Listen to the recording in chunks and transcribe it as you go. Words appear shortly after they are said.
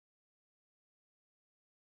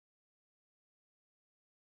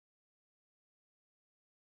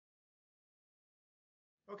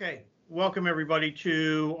Okay, welcome everybody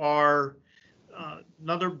to our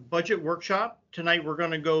another budget workshop. Tonight we're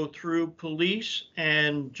going to go through police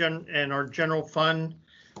and our general fund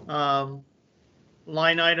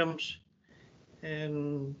line items,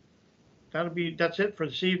 and that's it for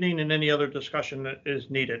this evening and any other discussion that is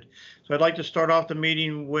needed. So I'd like to start off the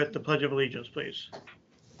meeting with the Pledge of Allegiance, please.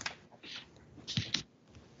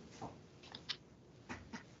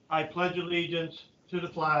 I pledge allegiance to the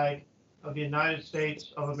flag of the United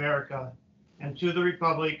States of America and to the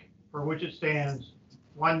republic for which it stands,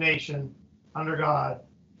 one nation, under God,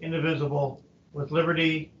 indivisible, with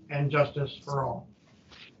liberty and justice for all.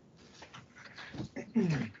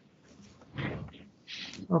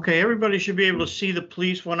 Okay, everybody should be able to see the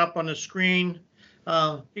police one up on the screen.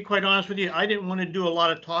 Be quite honest with you, I didn't want to do a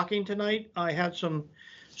lot of talking tonight. I had some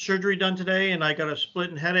surgery done today and I got a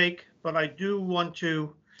splitting headache, but I do want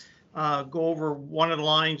to go over one of the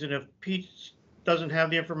lines, and if Pete doesn't have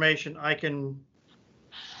the information, I can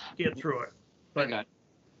get through it. But okay.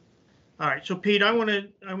 All right, so Pete, I want to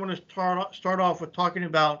start off with talking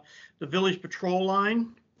about the village patrol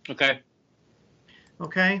line. Okay.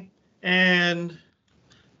 Okay, and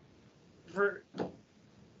for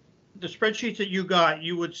the spreadsheets that you got,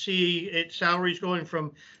 you would see its salaries going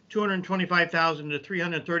from 225,000 to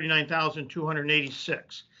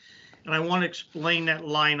 339,286. And I want to explain that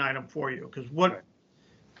line item for you, because one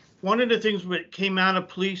of the things that came out of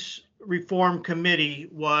police reform committee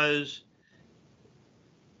was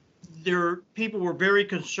people were very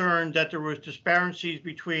concerned that there was disparities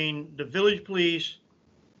between the village police,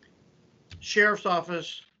 sheriff's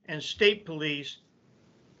office, and state police,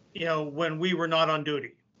 when we were not on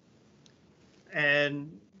duty.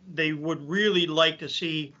 And they would really like to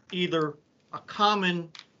see either a common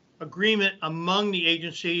agreement among the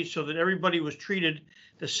agencies so that everybody was treated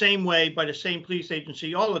the same way by the same police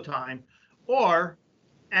agency all the time, or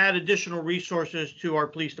add additional resources to our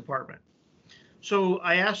police department. So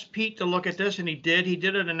I asked Pete to look at this, and he did. He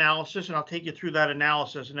did an analysis, and I'll take you through that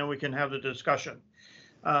analysis, and then we can have the discussion.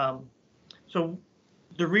 So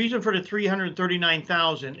the reason for the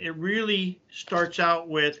 339,000, it really starts out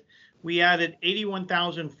with, we added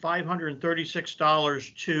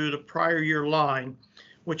 $81,536 to the prior year line,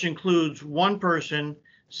 which includes one person,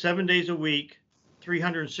 7 days a week,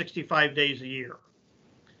 365 days a year.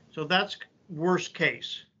 So that's worst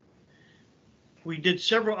case. We did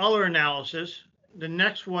several other analysis. The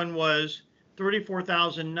next one was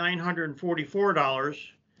 $34,944.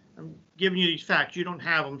 I'm giving you these facts. You don't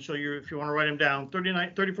have them, so if you want to write them down,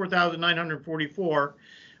 $34,944,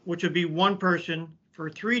 which would be one person for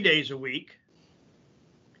 3 days a week.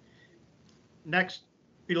 Next,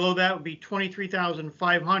 below that would be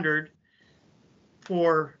 23,500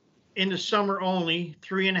 for in the summer only,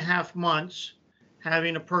 3.5 months,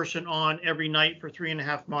 having a person on every night for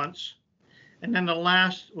 3.5 months. And then the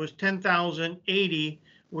last was 10,080,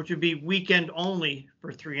 which would be weekend only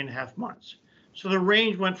for 3.5 months. So the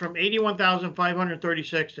range went from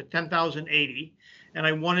 81,536 to 10,080. And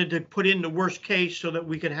I wanted to put in the worst case so that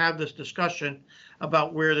we could have this discussion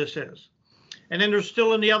about where this is. And then there's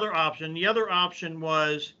still the other option. The other option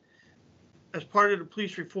was, as part of the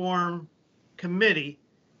police reform committee,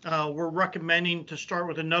 we're recommending to start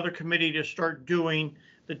with another committee to start doing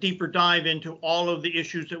the deeper dive into all of the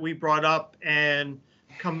issues that we brought up and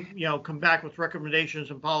come back with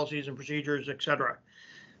recommendations and policies and procedures, et cetera.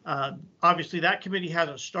 Obviously, that committee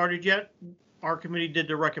hasn't started yet. Our committee did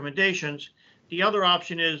the recommendations. The other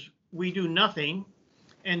option is we do nothing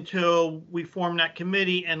until we form that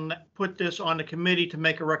committee and put this on the committee to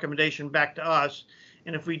make a recommendation back to us.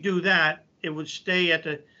 And if we do that, it would stay at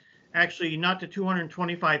actually not to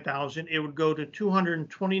 225,000, it would go to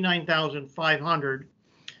 229,500,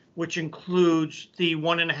 which includes the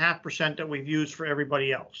 1.5% that we've used for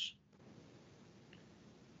everybody else.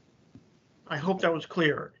 I hope that was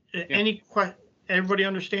clear. Yeah. Everybody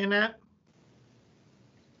understand that?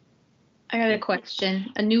 I got a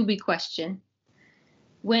question, a newbie question.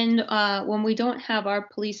 When we don't have our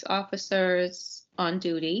police officers on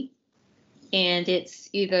duty, and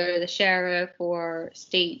it's either the sheriff or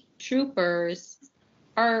state troopers,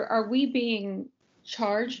 are we being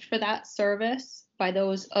charged for that service by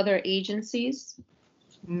those other agencies?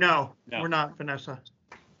 No, we're not, Vanessa.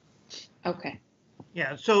 Okay.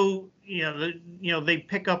 Yeah, so they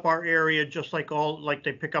pick up our area just like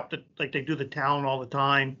they pick up like they do the town all the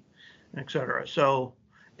time, et cetera. So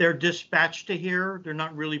they're dispatched to here. They're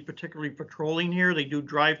not really particularly patrolling here. They do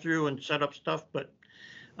drive through and set up stuff, but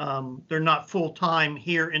they're not full time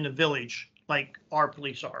here in the village like our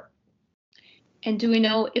police are. And do we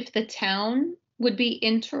know if the town would be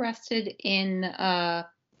interested in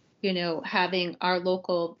having our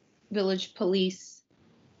local village police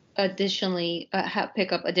additionally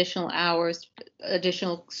pick up additional hours,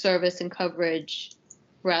 additional service and coverage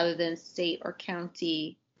rather than state or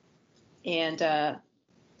county, and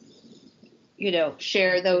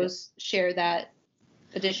share that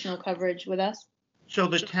additional coverage with us. So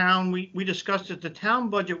the town, we discussed it, the town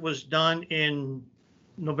budget was done in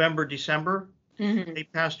November, December. Mm-hmm. They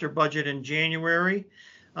passed their budget in January.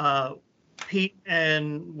 Pete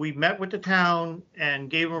and we met with the town and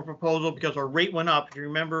gave them a proposal because our rate went up. If you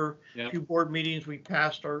remember, a few board meetings, we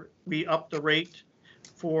upped the rate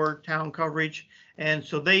for town coverage. And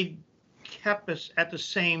so they kept us at the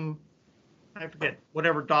same, I forget,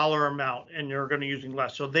 whatever dollar amount, and they're going to using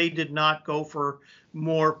less. So they did not go for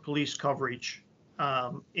more police coverage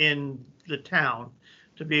in the town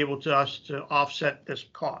to be able to offset this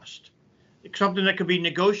cost. It's something that could be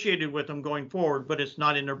negotiated with them going forward, but it's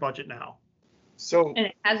not in their budget now. So, and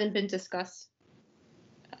it hasn't been discussed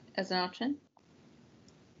as an option?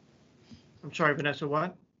 I'm sorry, Vanessa,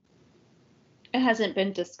 what? It hasn't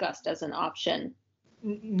been discussed as an option.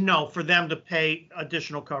 No, for them to pay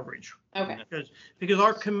additional coverage. Okay. Because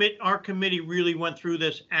our committee really went through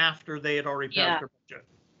this after they had already passed their budget.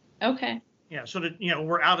 Okay. Yeah, so that,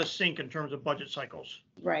 we're out of sync in terms of budget cycles.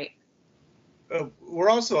 Right. we're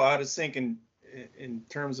also out of sync in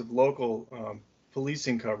terms of local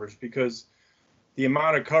policing coverage, because the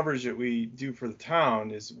amount of coverage that we do for the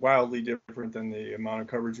town is wildly different than the amount of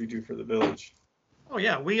coverage we do for the village. Oh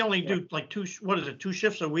yeah, we only do like two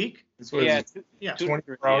shifts a week? It's what is it, Yeah.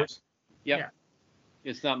 24 hours? Yep. Yeah.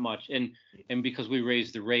 It's not much. And because we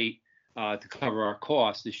raised the rate to cover our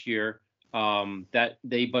costs this year, that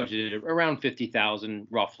they budgeted around 50,000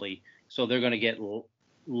 roughly. So they're going to get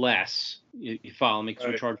less. You follow me? Because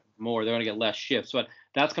we're charging more. They're going to get less shifts. But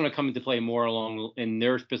that's going to come into play more along in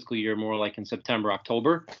their fiscal year, more like in September,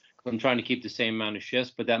 October. I'm trying to keep the same amount of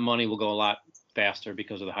shifts, but that money will go a lot faster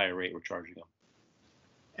because of the higher rate we're charging them.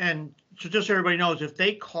 And so just so everybody knows, if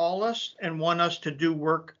they call us and want us to do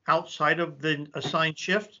work outside of the assigned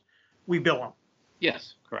shift, we bill them.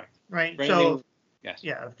 Yes, correct. Right. For So anything- yes.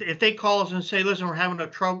 yeah, if they call us and say, listen, we're having a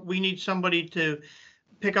trouble, we need somebody to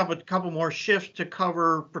pick up a couple more shifts to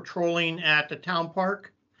cover patrolling at the town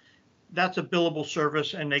park, that's a billable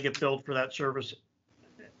service, and they get billed for that service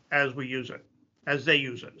as they use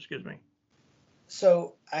it, excuse me.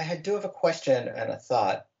 So I do have a question and a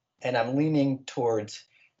thought, and I'm leaning towards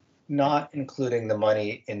not including the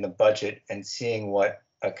money in the budget and seeing what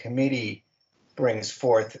a committee brings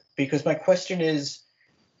forth, because my question is,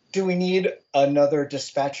 do we need another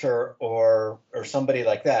dispatcher or somebody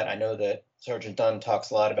like that? I know that Sergeant Dunn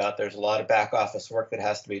talks a lot about there's a lot of back office work that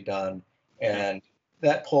has to be done, and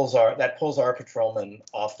that pulls our patrolmen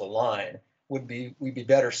off the line. We'd be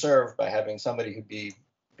better served by having somebody who'd be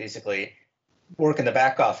basically work in the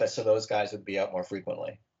back office, so those guys would be out more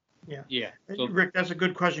frequently. Yeah. Yeah. So, Rick, that's a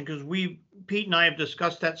good question, because Pete and I have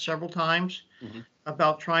discussed that several times Mhm.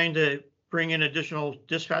 about trying to bring in additional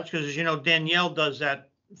dispatch, because as you know, Danielle does that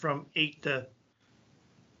from 8 to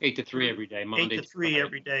 3 every day, Monday 8 to 3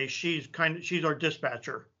 every day. She's our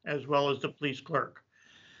dispatcher as well as the police clerk.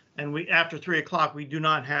 And after 3 o'clock, we do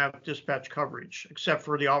not have dispatch coverage except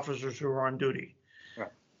for the officers who are on duty.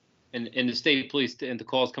 Right. And the state police, and the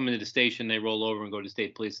calls come into the station, they roll over and go to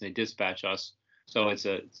state police and they dispatch us. So it's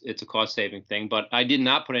a cost saving thing. But I did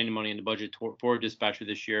not put any money in the budget for a dispatcher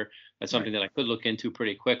this year. That's something that I could look into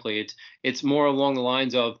pretty quickly. It's more along the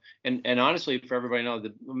lines of, and honestly, for everybody to know,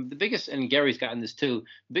 the biggest, and Gary's gotten this too,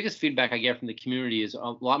 the biggest feedback I get from the community is a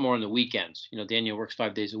lot more on the weekends. Daniel works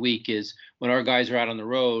 5 days a week, is when our guys are out on the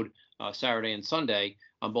road Saturday and Sunday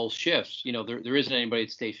on both shifts, there isn't anybody at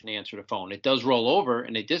the station to answer the phone. It does roll over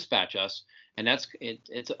and they dispatch us, and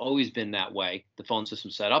it's always been that way. The phone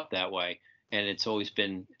system's set up that way. And it's always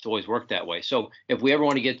worked that way. So if we ever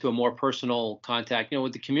want to get to a more personal contact,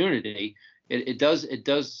 with the community, it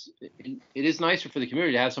is nicer for the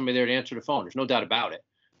community to have somebody there to answer the phone. There's no doubt about it.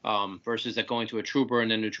 Versus that going to a trooper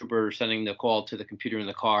and then the trooper sending the call to the computer in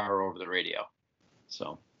the car or over the radio.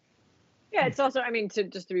 So. Yeah, it's also,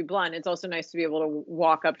 just to be blunt, it's also nice to be able to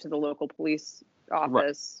walk up to the local police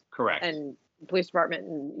office. Right. Correct. And police department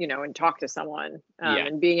and talk to someone, Yeah.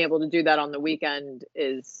 and being able to do that on the weekend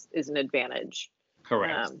is an advantage.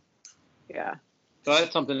 Correct. Yeah. So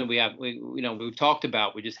that's something that we've talked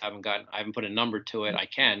about. We just I haven't put a number to it. I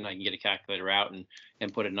can get a calculator out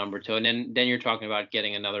and put a number to it. And then you're talking about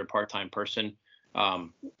getting another part-time person,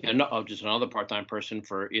 just another part-time person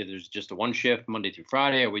for either just a one shift Monday through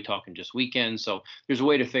Friday. Are we talking just weekends? So there's a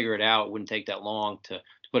way to figure it out. It wouldn't take that long to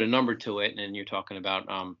put a number to it. And then you're talking about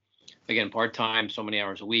again, part-time, so many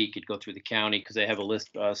hours a week. It'd go through the county because they have a list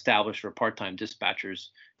established for part-time dispatchers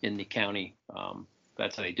in the county.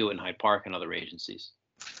 That's how they do it in Hyde Park and other agencies.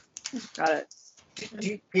 Got it.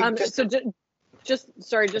 Pete, So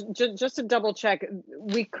just to double check,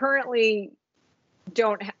 we currently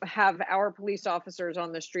don't have our police officers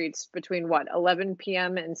on the streets between what, 11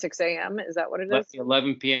 p.m. and 6 a.m. Is that what it is?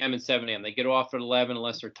 11 p.m. and 7 a.m. They get off at 11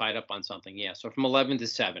 unless they're tied up on something. Yeah, so from 11 to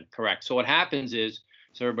 7, correct. So what happens is,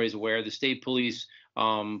 so everybody's aware, the state police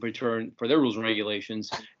return for their rules and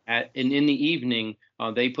regulations in the evening.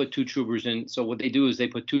 They put 2 troopers in. So what they do is they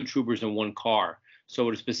put 2 troopers in 1 car. So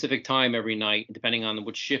at a specific time every night, depending on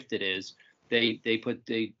which shift it is, they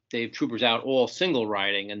have troopers out all single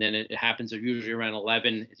riding, and then it happens usually around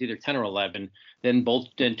 11. It's either 10 or 11. Then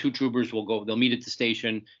 2 troopers will go. They'll meet at the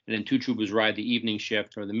station, and then 2 troopers ride the evening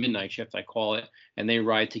shift or the midnight shift, I call it, and they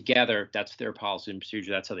ride together. That's their policy and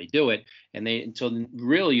procedure. That's how they do it. And so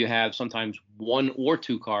really you have sometimes 1 or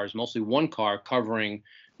 2 cars, mostly 1 car covering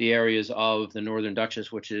the areas of the Northern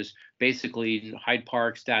Duchess, which is basically Hyde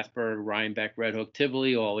Park, Statsburg, Rhinebeck, Red Hook,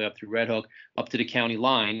 Tivoli, all the way up through Red Hook, up to the county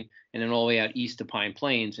line, and then all the way out east to Pine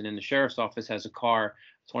Plains. And then the sheriff's office has a car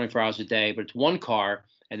 24 hours a day, but it's 1 car,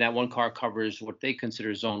 and that 1 car covers what they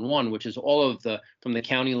consider Zone 1, which is all of from the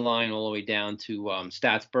county line all the way down to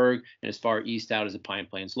Statsburg and as far east out as the Pine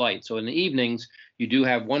Plains Light. So in the evenings, you do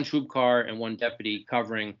have 1 troop car and 1 deputy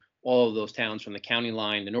covering all of those towns from the county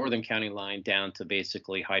line, the northern county line, down to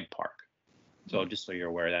basically Hyde Park. So just so you're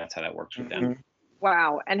aware, that's how that works with them.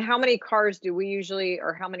 Wow. And how many cars do we usually,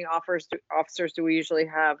 or how many officers do we usually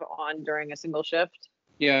have on during a single shift?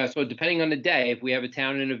 Yeah, so depending on the day, if we have a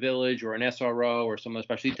town in a village or an SRO or some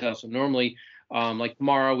special detail, so normally, like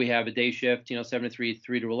tomorrow, we have a day shift, 7 to 3,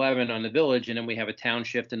 3 to 11 on the village, and then we have a town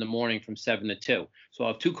shift in the morning from 7 to 2. So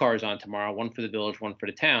I'll have 2 cars on tomorrow, 1 for the village, 1 for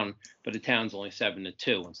the town, but the town's only 7 to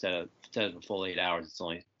 2 instead of a full 8 hours.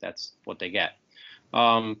 That's what they get,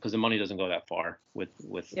 because the money doesn't go that far with.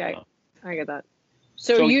 Yeah, I get that.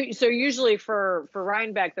 So usually for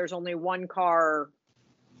Rhinebeck, there's only 1 car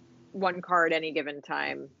at any given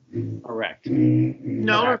time. Correct.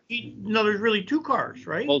 No, there's really 2 cars,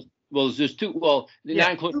 right? Well, there's just 2. Well, Yeah,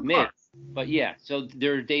 not including 2 mid, cars. but yeah. So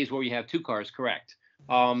there are days where we have 2 cars. Correct.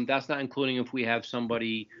 That's not including if we have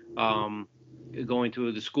somebody going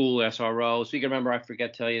to the school SRO. So you can remember, I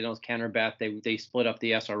forget to tell you, those Ken or Beth, they split up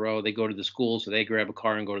the SRO. They go to the school, so they grab a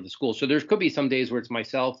car and go to the school. So there could be some days where it's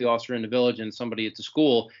myself, the officer in the village, and somebody at the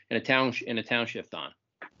school in a town shift on.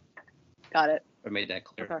 Got it. I made that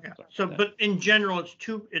clear. Okay. Yeah. So, but in general, it's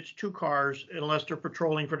 2 cars unless they're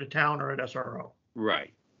patrolling for the town or at SRO.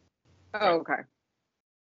 Right. Oh, okay.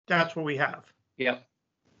 That's what we have. Yep.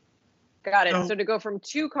 Got it. So- So to go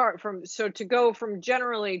from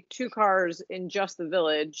generally 2 cars in just the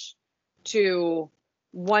village to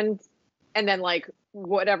 1, and then like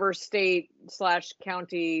whatever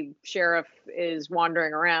state/county sheriff is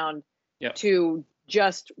wandering around, Yep. to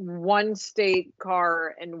just 1 state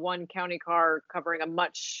car and 1 county car covering a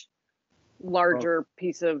much larger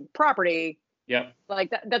piece of property. Yep.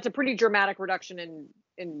 Like that's a pretty dramatic reduction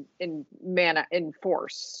in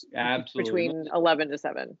force. Absolutely. Between 11 to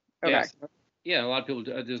 7. Okay. Yes. Yeah, a lot of people.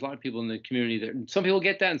 There's a lot of people in the community that some people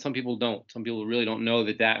get that and some people don't. Some people really don't know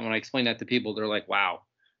that. And when I explain that to people, they're like, "Wow."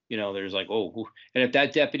 There's like, "Oh." And if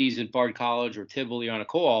that deputy's in Bard College or Tivoli on a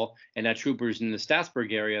call, and that trooper's in the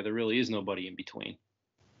Statsburg area, there really is nobody in between,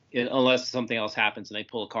 unless something else happens and they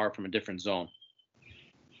pull a car from a different zone.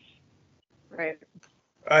 Right.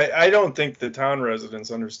 I don't think the town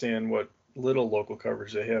residents understand what little local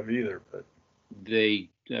coverage they have either, but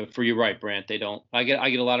For you're right, Brant, they don't. I get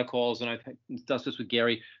a lot of calls, and I've discussed this with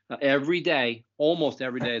Gary every day, almost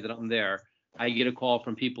every day that I'm there. I get a call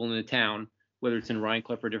from people in the town, whether it's in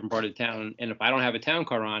Rhinecliff or a different part of the town, and if I don't have a town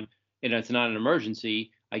car on and it's not an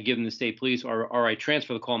emergency, I give them the state police, or I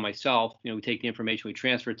transfer the call myself. We take the information, we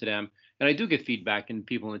transfer it to them, and I do get feedback and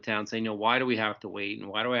people in the town saying, why do we have to wait, and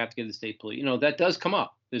why do I have to give the state police? That does come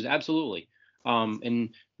up. There's absolutely.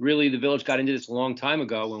 And really, the village got into this a long time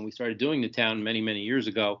ago when we started doing the town many, many years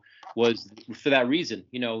ago, was for that reason.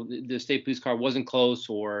 The state police car wasn't close,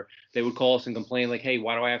 or they would call us and complain like, hey,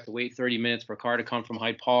 why do I have to wait 30 minutes for a car to come from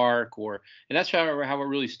Hyde Park? And that's how it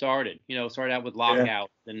really started. It started out with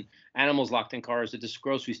lockouts and animals locked in cars at this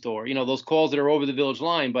grocery store. Those calls that are over the village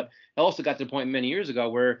line. But it also got to the point many years ago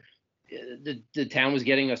where the town was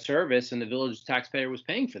getting a service and the village taxpayer was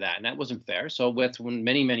paying for that, and that wasn't fair. So that's when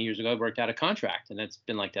many years ago I worked out a contract, and that's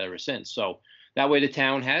been like that ever since. So that way the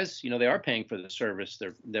town has, they are paying for the service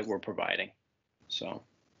that we're providing. So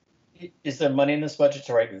Is there money in this budget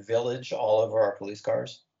to write village all over our police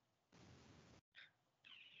cars?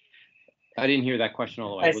 I didn't hear that question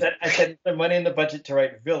all the way. I said the money in the budget to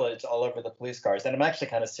write village all over the police cars, and I'm actually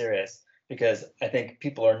kind of serious because I think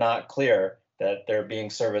people are not clear that they're being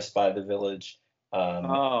serviced by the village.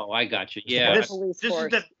 Oh, I got you. The Yeah. This, Police this is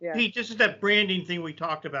force, that, yeah. Pete, this is that branding thing we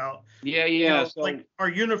talked about. Yeah. You Yeah. know, So, like our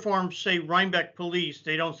uniforms say Rhinebeck Police,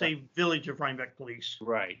 they don't say Village of Rhinebeck Police.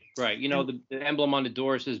 right. You know, the emblem on the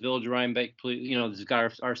door says Village of Rhinebeck. You know, it's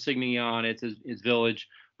got our signia on it. It's Village.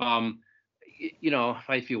 You know,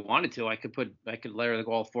 if you wanted to, I could layer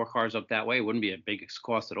all 4 cars up that way. It wouldn't be a big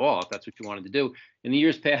cost at all if that's what you wanted to do. In the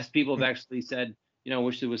years past, people have actually said, you know,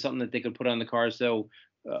 wish there was something that they could put on the cars. So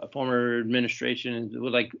former administration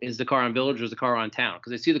would like, is the car on Village or is the car on Town?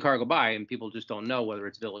 Because they see the car go by and people just don't know whether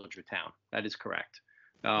it's Village or Town. That is correct.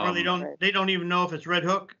 Or they don't even know if it's Red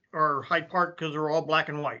Hook or Hyde Park because they're all black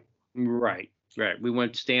and white. Right. We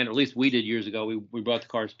went standard, at least we did years ago. We brought the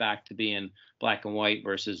cars back to being black and white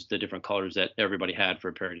versus the different colors that everybody had for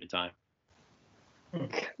a period of time.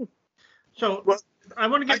 So I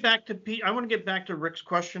want to get back to Pete. I want to get back to Rick's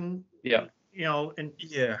question. Yeah. You know, and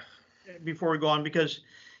Yeah. before we go on, because,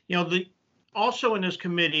 you know, also in this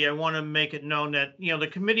committee, I want to make it known that, you know, the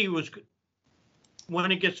committee was,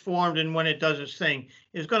 when it gets formed and when it does its thing,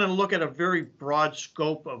 is going to look at a very broad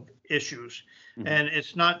scope of issues. Mhm. And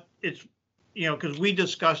it's, you know, because we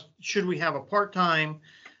discussed, should we have a part-time?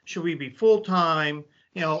 Should we be full-time?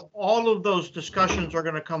 You know, all of those discussions are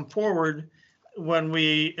going to come forward when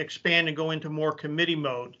we expand and go into more committee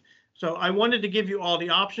mode. So I wanted to give you all the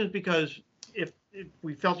options because if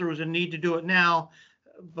we felt there was a need to do it now,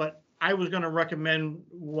 but I was going to recommend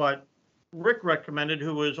what Rick recommended,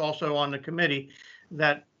 who was also on the committee,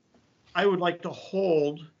 that I would like to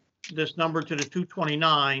hold this number to the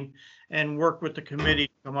 229 and work with the committee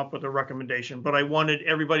to come up with a recommendation. But I wanted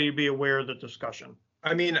everybody to be aware of the discussion.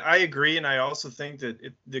 I mean, I agree, and I also think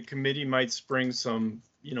that the committee might spring some,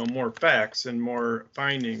 you know, more facts and more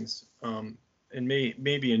findings, and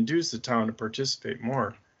maybe induce the town to participate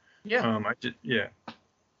more. Yeah.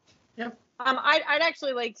 I'd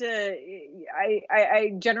actually like to.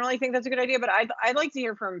 I generally think that's a good idea, but I'd like to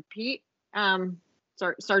hear from Pete,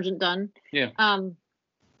 Sergeant Dunn. Yeah.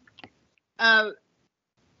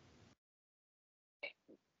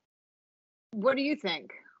 What do you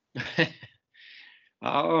think?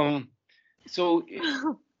 So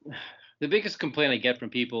the biggest complaint I get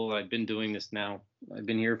from people, I've been doing this now, I've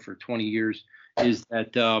been here for 20 years, is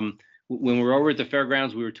that when we were over at the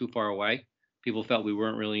fairgrounds, we were too far away. People felt we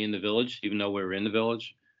weren't really in the village, even though we were in the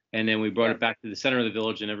village. And then we brought it back to the center of the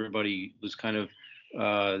village, and everybody was kind of,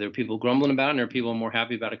 there were people grumbling about it, and there were people more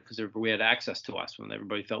happy about it because we had access to us when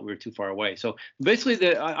everybody felt we were too far away. So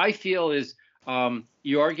basically, I feel is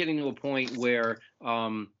you are getting to a point where,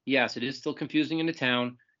 yes, it is still confusing in the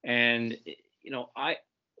town. And, you know,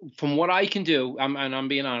 from what I can do, and I'm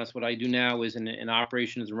being honest, what I do now is in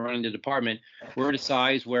operations and running the department, we're at a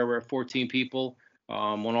size where we're at 14 people.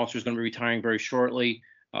 One officer is going to be retiring very shortly.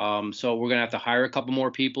 So we're going to have to hire a couple more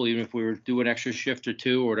people, even if we were to do an extra shift or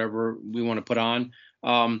 2 or whatever we want to put on.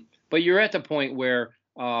 But you're at the point where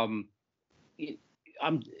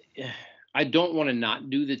I don't want to not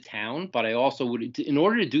do the town, but I also would, in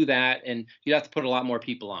order to do that, and you'd have to put a lot more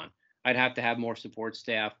people on. I'd have to have more support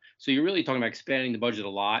staff. So you're really talking about expanding the budget a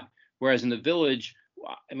lot. Whereas in the village,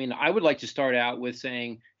 I mean, I would like to start out with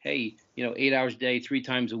saying, hey, you know, 8 hours a day, 3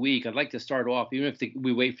 times a week. I'd like to start off, even if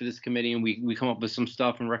we wait for this committee and we come up with some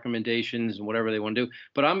stuff and recommendations and whatever they want to do.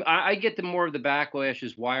 But I get the more of the backlash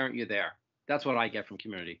is, why aren't you there? That's what I get from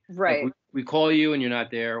community. Right. Like we call you and you're not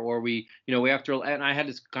there, or we after, and I had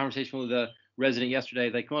this conversation with a resident yesterday,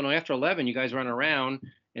 like, well, no, after 11, you guys run around,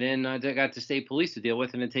 and then they got the state police to deal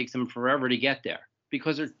with, and it takes them forever to get there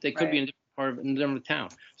because they could be in a different part of the town.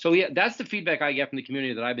 So yeah, that's the feedback I get from the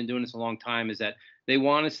community, that I've been doing this a long time, is that they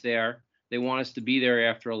want us there. They want us to be there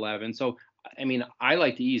after 11. So, I mean, I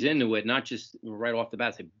like to ease into it, not just right off the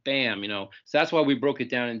bat say, bam, So that's why we broke it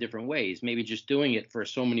down in different ways. Maybe just doing it for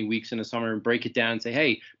so many weeks in the summer and break it down and say,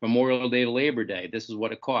 hey, Memorial Day to Labor Day, this is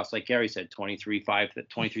what it costs. Like Gary said,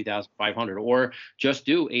 23,500, or just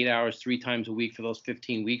do 8 hours 3 times a week for those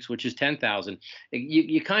 15 weeks, which is 10,000.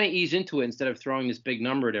 You kind of ease into it instead of throwing this big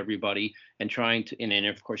number at everybody and trying to, and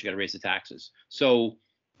of course you got to raise the taxes. So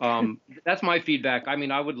that's my feedback. I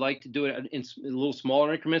mean, I would like to do it in a little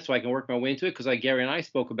smaller increments so I can work my way into it, because like Gary and I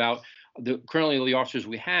spoke about, currently the officers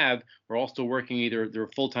we have are all still working either their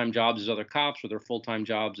full-time jobs as other cops, or their full-time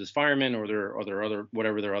jobs as firemen, or their other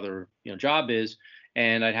whatever their other job is.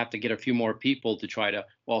 And I'd have to get a few more people to try to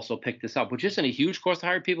also pick this up, which isn't a huge cost to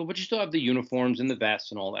hire people, but you still have the uniforms and the vests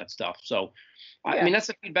and all that stuff. So, I mean, that's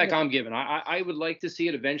the feedback I'm giving. I would like to see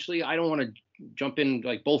it eventually. I don't want to jump in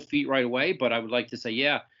like both feet right away, but I would like to say,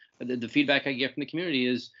 yeah, the feedback I get from the community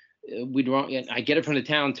is we don't. And I get it from the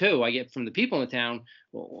town too. I get from the people in the town.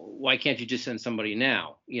 Well, why can't you just send somebody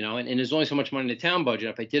now? You know, and there's only so much money in the town budget.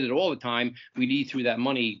 If I did it all the time, we'd eat through that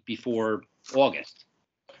money before August.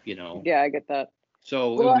 You know. Yeah, I get that.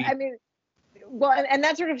 So Well, we, I mean, well, and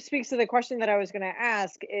that sort of speaks to the question that I was going to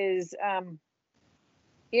ask is,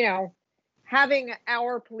 you know, having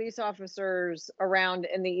our police officers around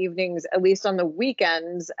in the evenings, at least on the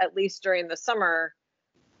weekends, at least during the summer.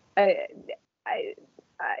 I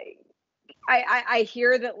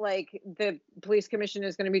hear that like the police commission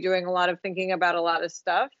is going to be doing a lot of thinking about a lot of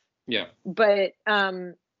stuff, yeah. but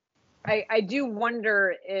I do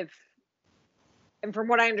wonder if, and from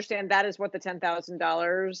what I understand, that is what the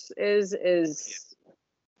 $10,000 is,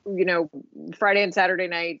 you know, Friday and Saturday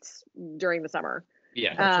nights during the summer.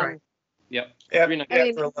 Yeah. That's right. Yep. After, I mean-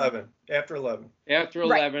 11. After 11. After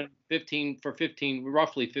Right. 11, 15 for 15,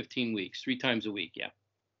 roughly 15 weeks, 3 times a week. Yeah.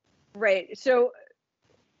 Right. So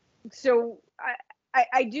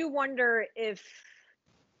I do wonder if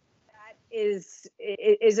that is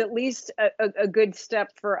at least a good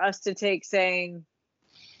step for us to take, saying,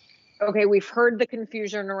 okay, we've heard the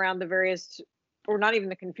confusion around the various, or not even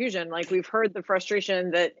the confusion, like we've heard the frustration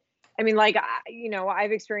that, I mean, like, you know,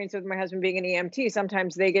 I've experienced with my husband being an EMT,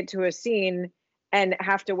 sometimes they get to a scene and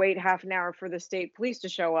have to wait half an hour for the state police to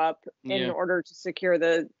show up in Yeah. order to secure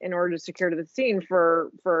the scene for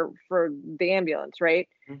the ambulance, right?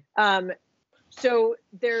 So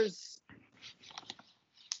there's,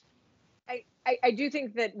 I do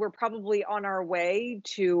think that we're probably on our way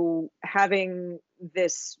to having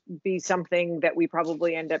this be something that we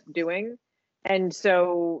probably end up doing, and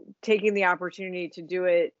so taking the opportunity to do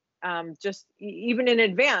it, just even in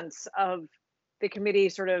advance of the committee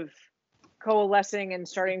sort of coalescing and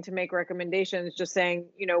starting to make recommendations, just saying,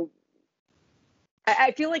 you know,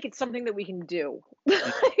 I feel like it's something that we can do.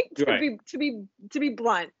 Right. to be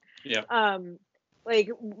blunt. Yeah. Like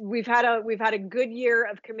we've had a good year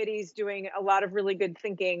of committees doing a lot of really good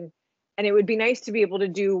thinking, and it would be nice to be able to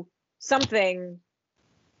do something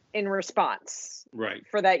in response Right.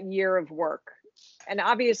 for that year of work. And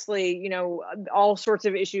obviously, you know, all sorts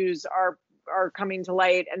of issues are coming to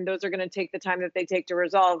light, and those are going to take the time that they take to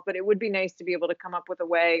resolve, but it would be nice to be able to come up with a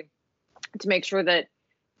way to make sure that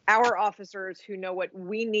our officers, who know what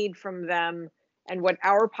we need from them and what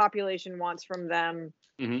our population wants from them,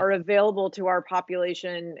 are available to our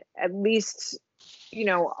population, at least, you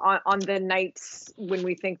know, on the nights when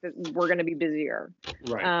we think that we're going to be busier.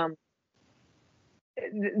 Right.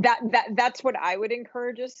 That's what I would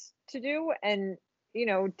encourage us to do. And, you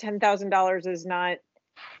know, $10,000 is not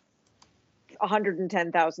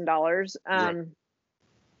 $110,000. Right.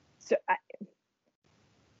 So,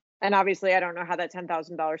 and obviously I don't know how that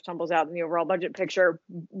 $10,000 tumbles out in the overall budget picture,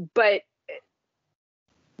 but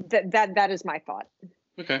that is my thought.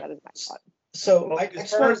 Okay. That is my thought. So Well, I as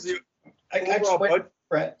just far want as the to, overall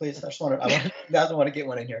Brett, please, I doesn't want to get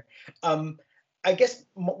one in here. I guess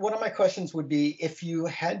one of my questions would be, if you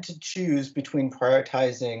had to choose between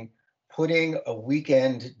prioritizing putting a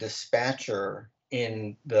weekend dispatcher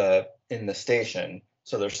in the station,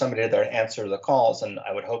 so there's somebody there to answer the calls, and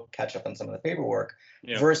I would hope catch up on some of the paperwork,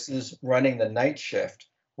 Yeah. versus running the night shift,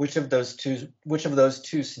 which of those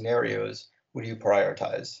two scenarios would you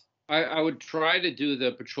prioritize? I would try to do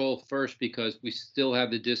the patrol first because we still have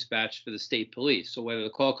the dispatch for the state police. So whether the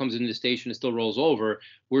call comes into the station, it still rolls over,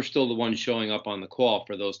 we're still the ones showing up on the call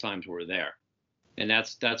for those times we're there. And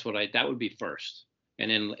that's what that would be first. And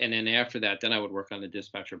then after that, then I would work on the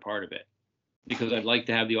dispatcher part of it. Because I'd like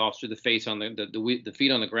to have the officer, the face on the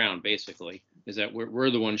feet on the ground, basically, is that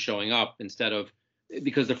we're the ones showing up instead of,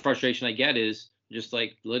 because the frustration I get is, just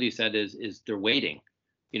like Lydia said, is they're waiting.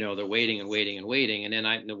 You know, they're waiting and waiting and waiting. And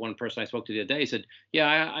then the one person I spoke to the other day said,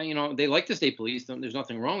 yeah, I you know, they like the state police. There's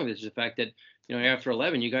nothing wrong with it. It's the fact that, you know, after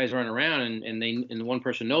 11, you guys run around and the one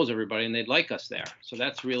person knows everybody and they'd like us there. So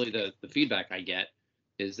that's really the feedback I get,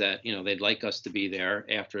 is that, you know, they'd like us to be there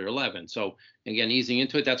after 11. So again, easing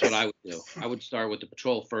into it, that's what I would do. I would start with the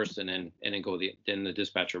patrol first and then go then the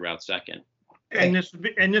dispatcher route second. And this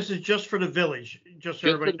is just for the village, just so Just for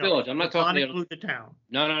everybody the village. knows. I'm not Does not talking- include the town.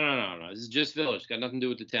 No. This is just village. It's got nothing to do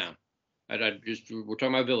with the town. We're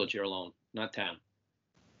talking about village here alone, not town.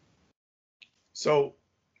 So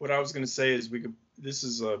what I was going to say is this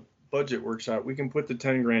is a budget workshop. We can put the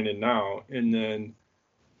 10 grand in now, and then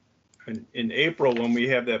in April, when we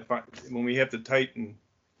have to tighten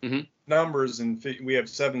numbers and we have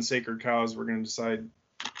 7 sacred cows, we're going to decide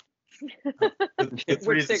the 3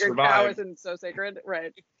 Which that sacred cow survive. isn't so sacred,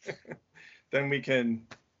 right? Then we can,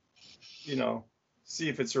 you know, see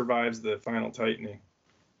if it survives the final tightening.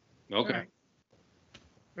 Okay. Right.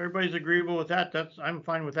 Everybody's agreeable with that. I'm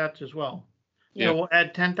fine with that as well. Yeah. So we'll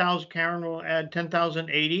add 10,000, Karen will add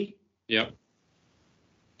 10,080. Yep.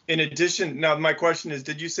 In addition, now my question is,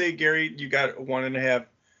 did you say, Gary, you got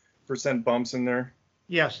 1.5% bumps in there?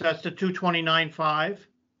 Yes, that's the 229.5.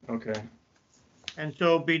 Okay. And so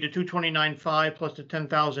it'll be the 229.5 plus the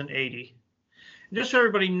 10,080. Just so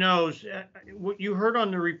everybody knows, what you heard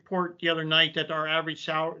on the report the other night that our average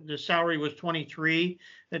salary, the salary was 23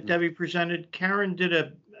 that Debbie presented. Karen did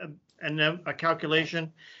a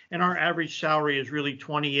calculation, and our average salary is really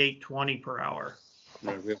 28.20 per hour.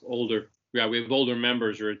 Right, we have older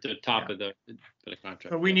members are at the top Yeah. of the contract.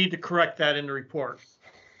 So we need to correct that in the report.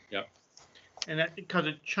 Yep. And that, because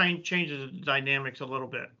it changes the dynamics a little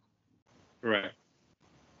bit. Correct.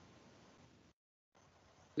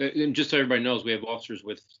 And just so everybody knows, we have officers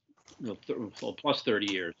with plus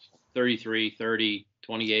 30 years, 33, 30,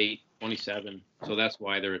 28, 27. So that's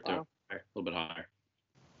why they're at Wow. a little bit higher.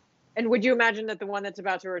 And would you imagine that the one that's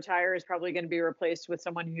about to retire is probably going to be replaced with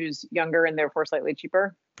someone who's younger and therefore slightly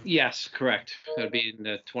cheaper? Yes, correct. That'd be in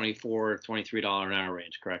the $24, $23 an hour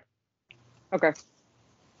range, correct? Okay.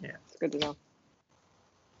 Yeah. It's good to know.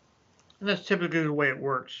 And that's typically the way it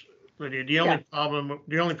works, Lydia. The only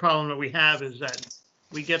problem that we have is that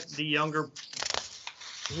we get the younger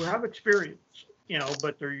who have experience,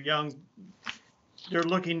 but they're young. They're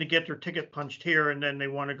looking to get their ticket punched here, and then they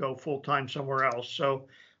want to go full time somewhere else. So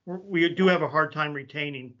we do have a hard time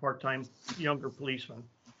retaining part-time younger policemen.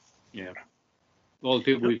 Yeah. Well, the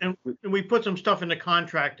people And we put some stuff in the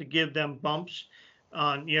contract to give them bumps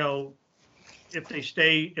on, if they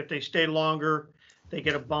stay longer, they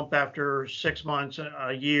get a bump after 6 months,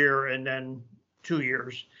 a year, and then 2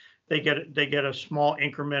 years. They get a small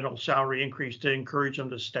incremental salary increase to encourage them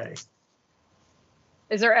to stay.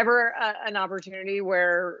 Is there ever an opportunity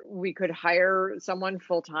where we could hire someone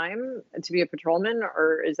full time to be a patrolman,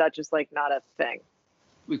 or is that just like not a thing?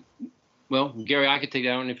 Well, Gary, I could take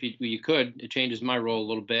that one if you could. It changes my role a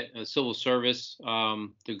little bit. Civil service, the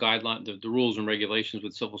guideline, the rules and regulations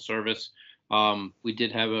with civil service. We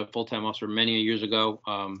did have a full-time officer many years ago,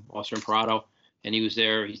 Officer Imparato, and he was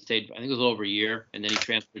there. He stayed, I think it was a little over a year, and then he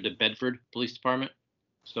transferred to Bedford Police Department.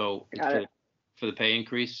 So for the pay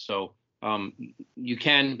increase. So you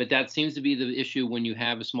can, but that seems to be the issue when you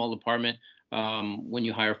have a small department. When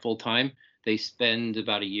you hire full-time, they spend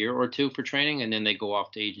about a year or two for training, and then they go off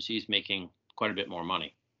to agencies making quite a bit more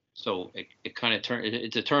money. So it kind of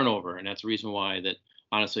it's a turnover, and that's the reason why that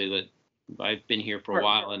honestly that I've been here for a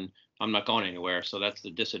while and I'm not going anywhere. So that's the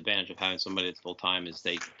disadvantage of having somebody that's full-time is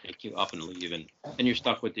they take you up and leave, and you're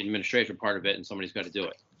stuck with the administration part of it, and somebody's got to do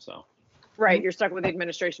it. So. Right, you're stuck with the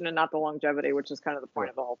administration and not the longevity, which is kind of the point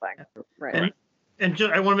of the whole thing. Right. And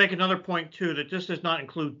just, I want to make another point too, that this does not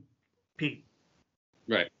include Pete.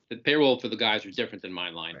 Right. The payroll for the guys are different than my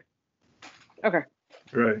line. Okay.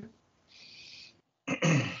 Right. Okay.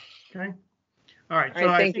 All right. All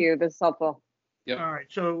right, thank you. This is helpful. Yep. All right.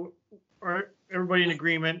 So are everybody in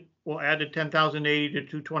agreement? We'll add the 10,080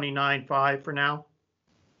 to 229.5 for now.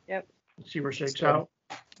 Yep. Let's see where it shakes out.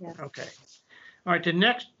 Yeah. Okay. All right. The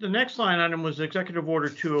next line item was Executive Order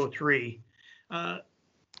 203.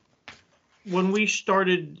 When we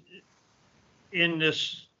started in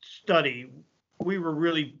this study,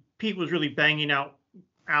 Pete was really banging out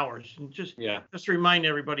hours. And just to remind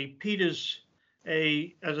everybody, Pete is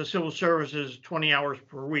as a civil service is 20 hours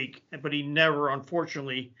per week, but he never,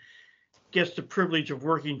 unfortunately, gets the privilege of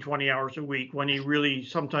working 20 hours a week when he really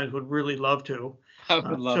sometimes would really love to. I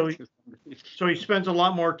would love to. So he spends a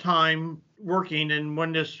lot more time working. And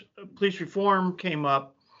when this police reform came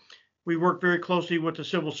up, we worked very closely with the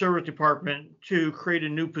Civil Service Department to create a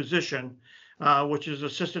new position, which is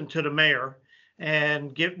assistant to the mayor,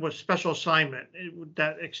 and with special assignment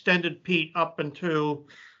that extended Pete up until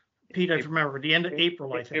I remember the end of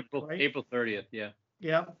April, I think. April 30th. Yeah.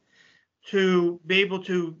 Yeah. To be able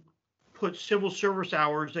to put civil service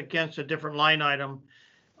hours against a different line item,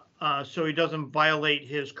 so he doesn't violate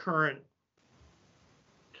his current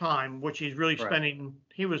time, which he's really spending.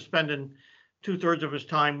 He was spending 2/3 of his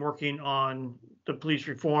time working on the police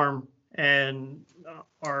reform and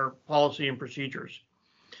our policy and procedures.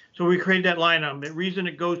 So we created that line item. The reason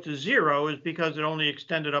it goes to 0 is because it only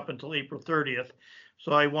extended up until April 30th.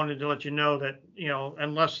 So I wanted to let you know that,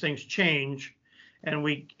 unless things change and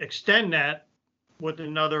we extend that with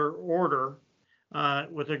another order,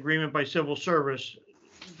 with agreement by civil service,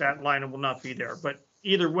 that line will not be there. But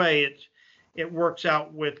either way, it works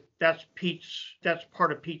out with, that's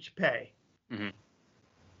part of Pete's pay.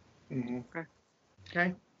 Mm-hmm. Mm-hmm.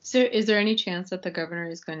 Okay. So is there any chance that the governor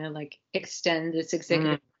is going to extend this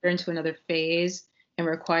executive order into another phase and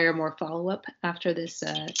require more follow-up after this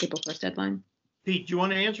April 1st deadline? Pete, do you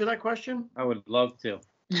want to answer that question? I would love to.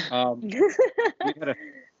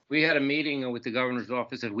 We had a meeting with the governor's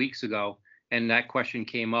office weeks ago, and that question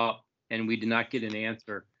came up, and we did not get an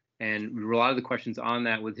answer. And a lot of the questions on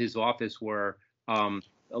that with his office were,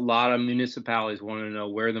 a lot of municipalities wanted to know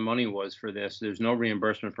where the money was for this. There's no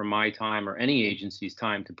reimbursement for my time or any agency's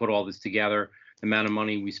time to put all this together. The amount of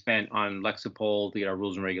money we spent on Lexipol to get our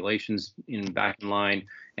rules and regulations back in line,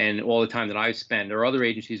 and all the time that I've spent. There are other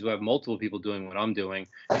agencies who have multiple people doing what I'm doing,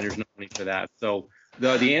 and there's no money for that. So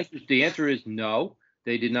the answer is no.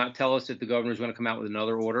 They did not tell us that the governor is going to come out with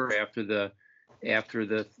another order after the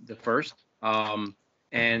first.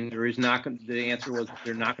 And there is not. The answer was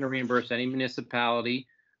they're not going to reimburse any municipality.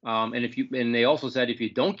 And they also said if you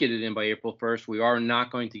don't get it in by April 1st, we are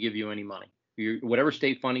not going to give you any money. Whatever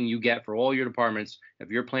state funding you get for all your departments, if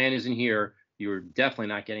your plan isn't here, you're definitely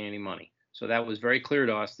not getting any money. So that was very clear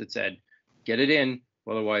to us. That said, get it in,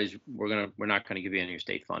 otherwise we're not going to give you any of your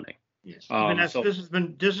state funding. Yes. This has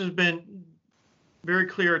been very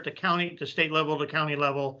clear at the state level, the county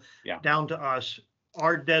level, Yeah. down to us.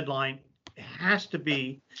 Our deadline has to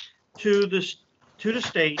be to the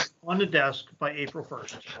state on the desk by April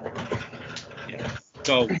 1st. Yeah.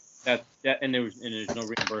 So and there's no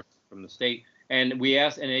reimbursement from the state. And we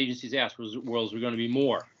asked, and agencies asked, was there going to be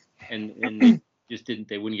more? And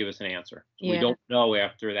they wouldn't give us an answer. So Yeah. We don't know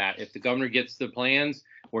after that. If the governor gets the plans,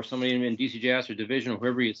 or somebody in DCJS or division or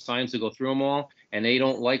whoever he assigns to go through them all, and they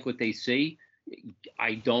don't like what they see,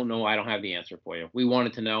 I don't know. I don't have the answer for you. We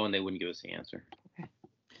wanted to know, and they wouldn't give us the answer.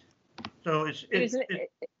 So it's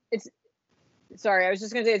sorry, I was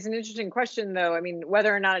just going to say it's an interesting question, though. I mean,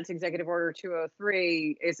 whether or not it's Executive Order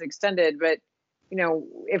 203 is extended, but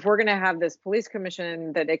if we're going to have this police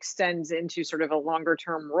commission that extends into sort of a longer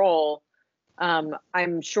term role,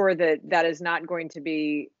 I'm sure that is not going to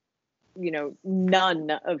be,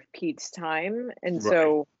 none of Pete's time, and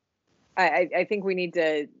so I think we need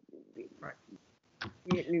to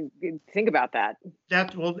think about that.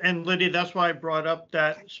 And Lydia, that's why I brought up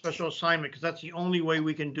that special assignment, because that's the only way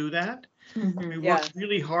we can do that. We worked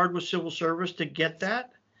really hard with civil service to get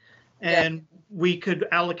that, and we could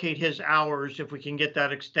allocate his hours if we can get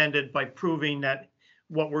that extended by proving that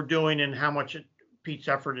what we're doing and how much Pete's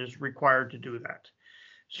effort is required to do that.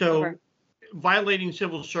 So violating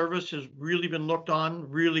civil service has really been looked on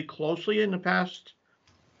really closely in the past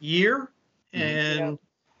year, and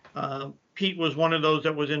Pete was one of those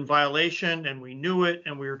that was in violation, and we knew it,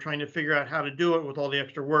 and we were trying to figure out how to do it with all the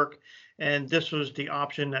extra work, and this was the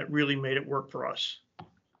option that really made it work for us.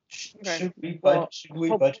 Should we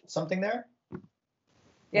budget something there?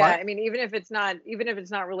 Yeah, What? I mean, even if it's not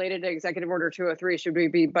related to Executive Order 203, should we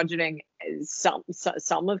be budgeting some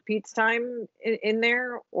of Pete's time in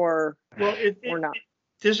there, or not?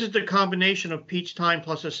 This is the combination of Pete's time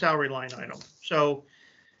plus a salary line item. So,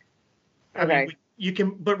 I mean, you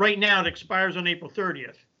can, but right now it expires on April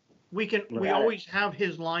 30th. We always have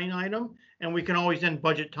his line item, and we can always then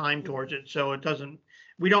budget time towards it. So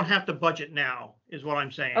we don't have to budget now, is what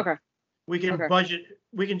I'm saying. Okay. We can budget,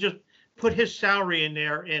 we can just put his salary in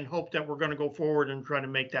there and hope that we're going to go forward and try to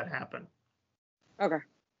make that happen. Okay.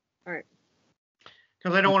 All right.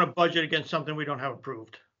 Because I don't want to budget against something we don't have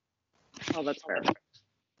approved. Oh, that's fair.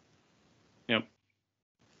 Yep.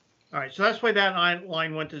 All right, so that's why that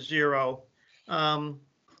line went to 0. But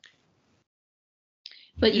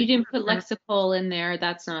you didn't put Lexipol in there.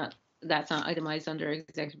 That's not itemized under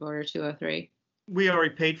Executive Order 203. We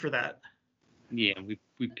already paid for that. Yeah,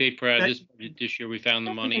 we paid for this year. We found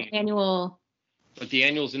the money. Annual. But the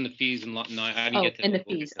annual's in the fees, and I didn't get to in the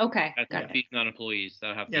fees. Okay, That's got the fees, not employees.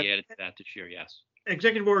 That'll have to be added to that this year. Yes.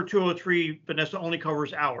 Executive Order 203, Vanessa, only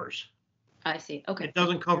covers hours. I see. Okay. It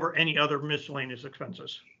doesn't cover any other miscellaneous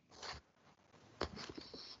expenses.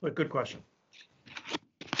 But good question.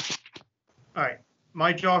 All right,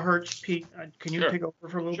 my jaw hurts. Pete, can you take over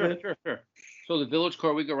for a little bit? Sure. So the village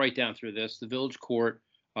court, we go right down through this. The village court,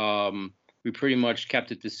 we pretty much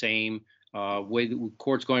kept it the same. Way the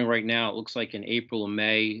court's going right now, it looks like in April and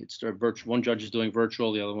May, it's virtual. One judge is doing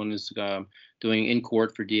virtual, the other one is doing in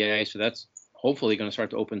court for DA. So that's hopefully going to start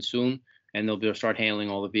to open soon, and they'll be able to start handling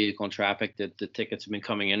all the vehicle and traffic that the tickets have been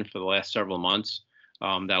coming in for the last several months.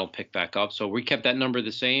 That'll pick back up. So we kept that number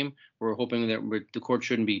the same. We're hoping that the court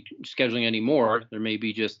shouldn't be scheduling any more. There may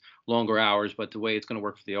be just longer hours, but the way it's going to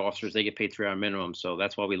work for the officers, they get paid 3-hour minimum. So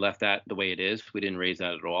that's why we left that the way it is. We didn't raise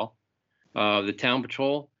that at all. The town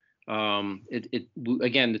patrol, again,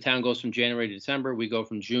 the town goes from January to December. We go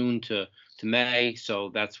from June to May. So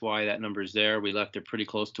that's why that number is there. We left it pretty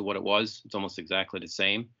close to what it was. It's almost exactly the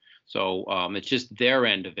same. So it's just their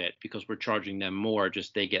end of it because we're charging them more,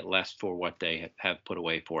 just they get less for what they have put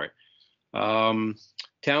away for it.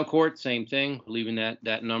 Town court, same thing, leaving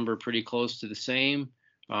that number pretty close to the same.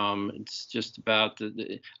 It's just about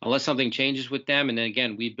unless something changes with them, and then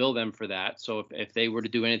again, we bill them for that. So if they were to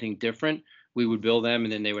do anything different, we would bill them,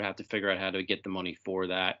 and then they would have to figure out how to get the money for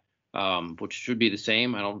that, which should be the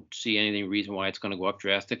same. I don't see any reason why it's going to go up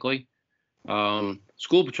drastically.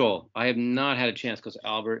 School patrol, I have not had a chance because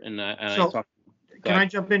Albert and I So, talked. Can I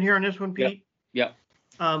jump in here on this one, Yep. Pete? Yeah.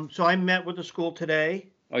 So I met with the school today.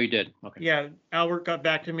 Oh, you did? Okay. Yeah, Albert got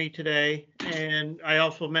back to me today, and I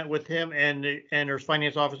also met with him and their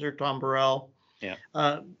finance officer, Tom Burrell. Yeah.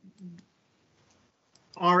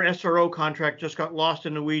 Our SRO contract just got lost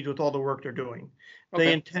in the weeds with all the work they're doing.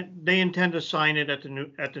 Okay. They intend to sign it at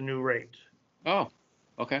the new rate. Oh,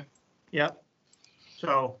 okay. Yep.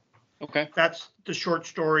 So Okay. that's the short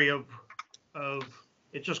story of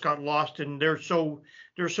it just got lost, and they're so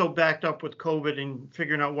backed up with COVID and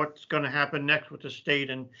figuring out what's going to happen next with the state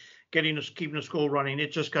and keeping the school running.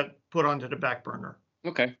 It just got put onto the back burner.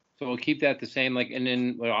 Okay. So we'll keep that the same. And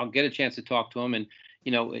then I'll get a chance to talk to him. And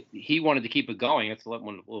he wanted to keep it going. That's a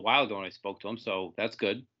while ago when I spoke to him. So that's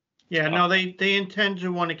good. Yeah. No, they intend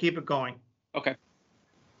to want to keep it going. Okay.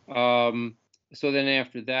 So then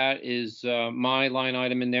after that is my line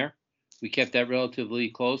item in there. We kept that relatively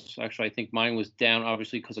close. Actually, I think mine was down,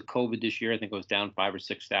 obviously, because of COVID this year. I think it was down 5,000 or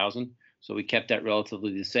 6,000. So we kept that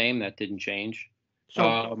relatively the same. That didn't change.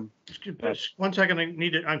 So 1 second,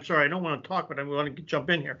 I'm sorry, I don't want to talk, but I want to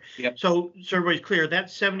jump in here. Yep. So everybody's clear,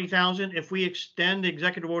 that's 70,000. If we extend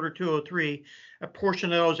Executive Order 203, a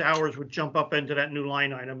portion of those hours would jump up into that new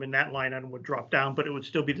line item, and that line item would drop down, but it would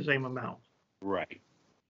still be the same amount. Right.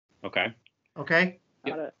 Okay. Okay?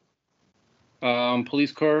 Got it.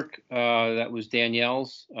 Police clerk, that was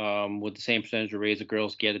Danielle's, with the same percentage of raise the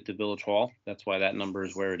girls get at the village hall. That's why that number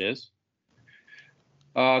is where it is.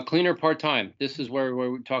 Cleaner part-time. This is where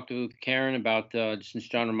we talked to Karen about, since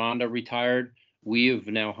John Ramondo retired, we have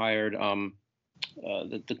now hired,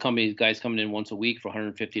 the company guys coming in once a week for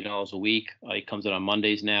 $150 a week. He comes in on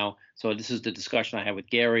Mondays now. So this is the discussion I had with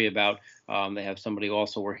Gary about, they have somebody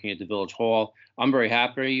also working at the village hall. I'm very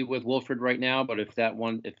happy with Wilfred right now, but if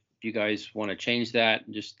you guys want to change that,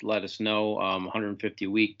 just let us know. 150 a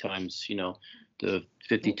week times, the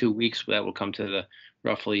 52 weeks, that will come to the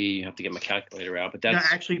roughly, you have to get my calculator out, but No,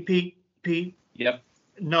 that's. actually, Pete. Yep.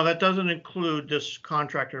 No, that doesn't include this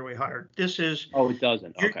contractor we hired. This is. Oh, it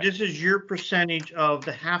doesn't. Okay. This is your percentage of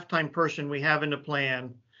the halftime person we have in the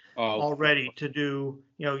plan already to do,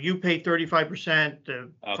 you pay 35%,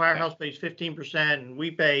 the firehouse pays 15%, and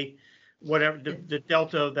we pay whatever the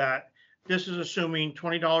delta of that. This is assuming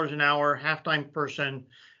 $20 an hour, halftime person,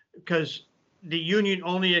 because the union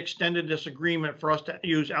only extended this agreement for us to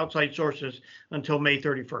use outside sources until May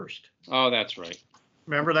 31st. Oh, that's right.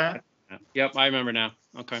 Remember that? Yep, I remember now.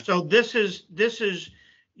 Okay. So this is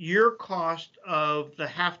your cost of the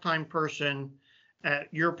halftime person at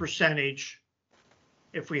your percentage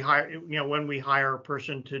if we hire, when we hire a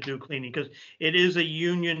person to do cleaning, because it is a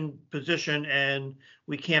union position and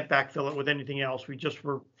we can't backfill it with anything else.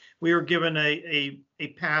 We were given a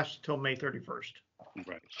pass till May 31st.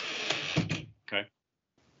 Right. Okay.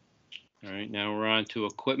 All right. Now we're on to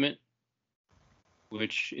equipment,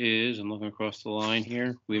 which is, I'm looking across the line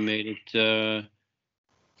here. We made it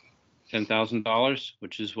 $10,000,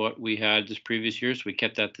 which is what we had this previous year. So we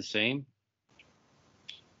kept that the same.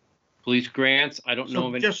 Police grants, I don't know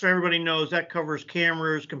of any. Just so everybody knows, that covers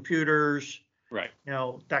cameras, computers, Right.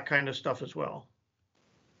 That kind of stuff as well.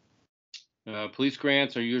 Police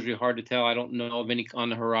grants are usually hard to tell. I don't know of any on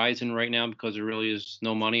the horizon right now because there really is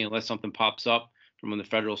no money unless something pops up from the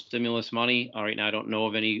federal stimulus money. Right now, I don't know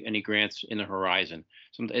of any grants in the horizon.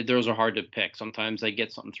 Those are hard to pick. Sometimes I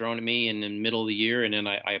get something thrown at me in the middle of the year and then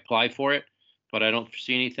I apply for it, but I don't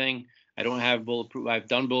see anything. I don't have bulletproof. I've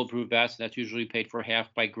done bulletproof vests. That's usually paid for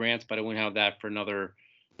half by grants, but I won't have that for another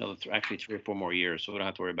actually 3 or 4 more years. So we don't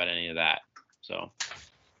have to worry about any of that. So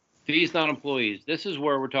fees, not employees. This is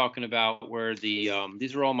where we're talking about where these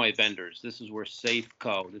are all my vendors. This is where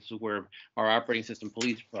Safeco. This is where our operating system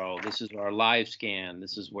Police Pro. This is our Live Scan.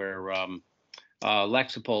 This is where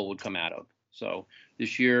Lexipol would come out of. So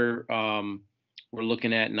this year we're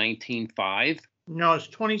looking at 19.5. No, it's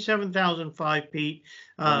 27,005, Pete.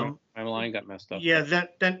 My line got messed up. Yeah,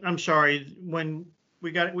 that I'm sorry. When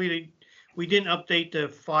we didn't update the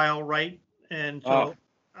file, right? And so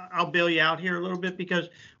I'll bail you out here a little bit because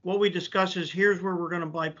what we discuss is here's where we're going to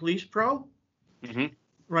buy Police Pro. Mm-hmm.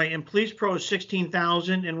 Right, and Police Pro is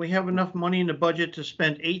 16,000, and we have enough money in the budget to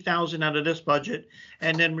spend 8,000 out of this budget.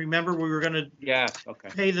 And then remember, we were gonna Yes, okay.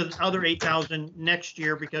 pay the other 8,000 next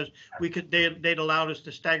year because they'd allowed us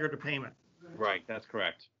to stagger the payment. Right, that's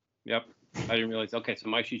correct. Yep. I didn't realize. Okay, so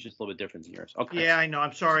my sheet's just a little bit different than yours. Okay. Yeah, I know,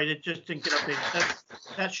 I'm sorry, it just didn't get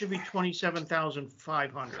updated. That should be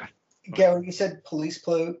 27,500. Gary, you said Police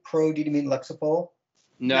Pro, did you mean Lexipol?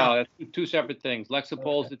 No, that's two separate things.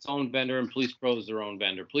 Lexipol is its own vendor and Police Pro is their own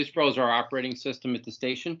vendor. Police Pro is our operating system at the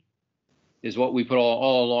station, is what we put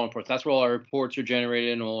all law enforcement. That's where all our reports are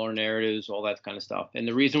generated and all our narratives, all that kind of stuff. And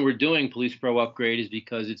the reason we're doing Police Pro upgrade is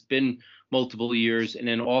because it's been multiple years. And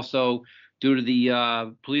then also due to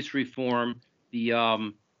the police reform,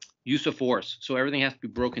 the use of force. So everything has to be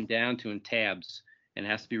broken down to in tabs and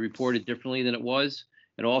has to be reported differently than it was.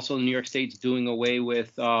 And also New York State's doing away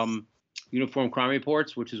with uniform crime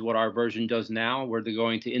reports, which is what our version does now, where they're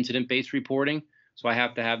going to incident-based reporting. So I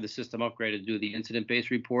have to have the system upgraded to do the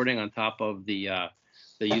incident-based reporting on top of the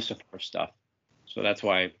use of force stuff. So that's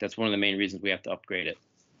one of the main reasons we have to upgrade it.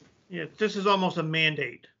 Yeah, this is almost a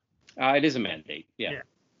mandate. It is a mandate. Yeah.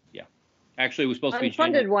 Actually, it was supposed to be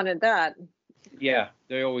Unfunded one at that. Yeah,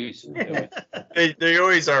 they always. They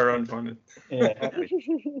always are unfunded. Yeah.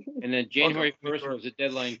 And then January 1st was the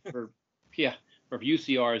deadline for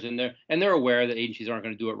UCRs, and they're aware that agencies aren't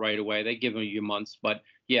going to do it right away. They give them you months, but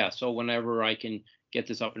yeah. So whenever I can get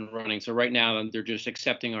this up and running. So right now they're just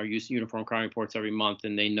accepting our uniform crime reports every month,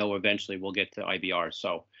 and they know eventually we'll get to IBRs.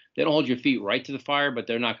 So they don't hold your feet right to the fire, but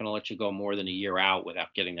they're not going to let you go more than a year out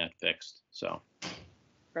without getting that fixed. So.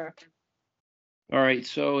 Correct. All right,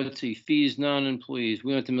 so let's see, fees, non-employees.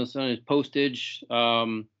 We went to miscellaneous postage.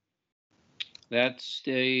 That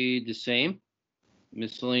stayed the same.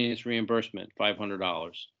 Miscellaneous reimbursement, $500.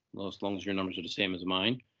 As long as your numbers are the same as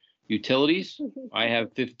mine. Utilities, I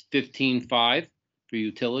have 15.5 for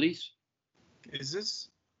utilities. This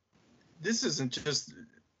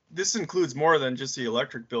includes more than just the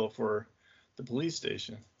electric bill for the police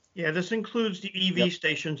station. Yeah, this includes the EV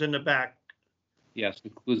stations in the back. Yes, it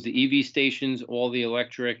includes the EV stations, all the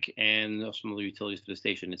electric, and some of the utilities for the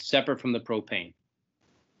station. It's separate from the propane.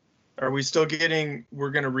 Are we still getting,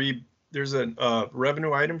 there's a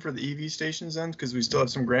revenue item for the EV stations then? Because we still have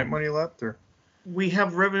some grant money left, or? We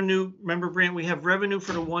have revenue, remember Brant, we have revenue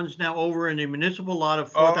for the ones now over in the municipal lot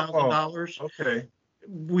of $4,000. Okay.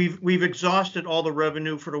 We've exhausted all the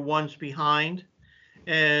revenue for the ones behind.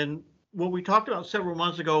 And what we talked about several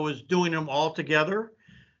months ago was doing them all together,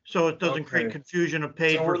 so it doesn't create confusion of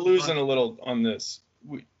paid. So we're losing a little on this.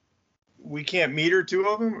 We can't meter two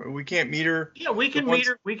of them, or we can't meter. Yeah, we can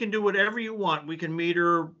meter. We can do whatever you want. We can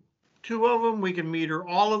meter two of them. We can meter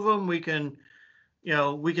all of them. We can,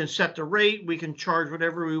 we can set the rate. We can charge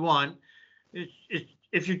whatever we want.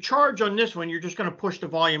 If you charge on this one, you're just going to push the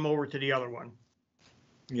volume over to the other one.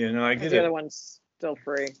 Yeah, no, I get it. The other one's still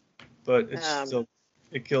free. But it's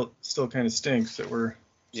still kind of stinks that we're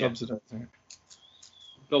subsidizing it.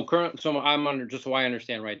 So I'm under, just so I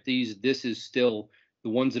understand, right? This is still the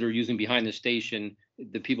ones that are using behind the station.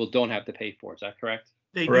 The people don't have to pay for. Is that correct?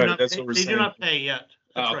 They do not. They do not pay yet.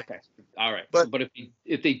 That's right. Okay. All right. But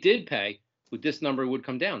if they did pay, this number would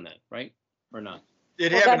come down then, right? Or not?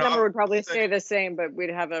 That number would probably stay the same, but we'd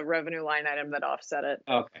have a revenue line item that offset it.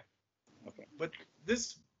 Okay. But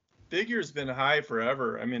this figure's been high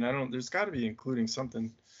forever. I mean, there's got to be including something.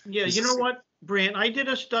 Yeah, you know what, Brant? I did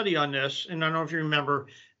a study on this, and I don't know if you remember.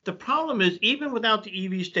 The problem is, even without the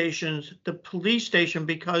EV stations, the police station,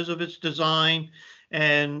 because of its design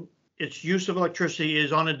and its use of electricity,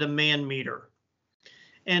 is on a demand meter.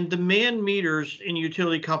 And demand meters in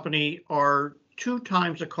utility company are 2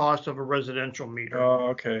 times the cost of a residential meter. Oh,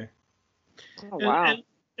 okay. Oh, wow.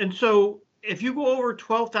 And so if you go over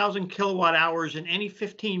 12,000 kilowatt hours in any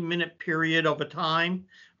 15-minute period of a time,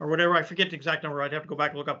 or whatever, I forget the exact number, I'd have to go back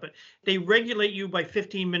and look up, but they regulate you by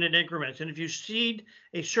 15-minute increments. And if you exceed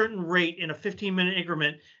a certain rate in a 15-minute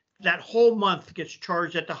increment, that whole month gets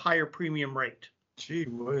charged at the higher premium rate. Gee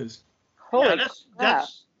whiz.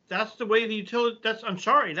 That's the way the utility, that's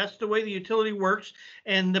the way the utility works.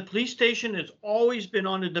 And the police station has always been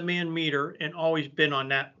on a demand meter and always been on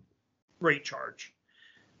that rate charge.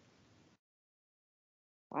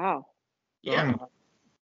 Wow. Yeah.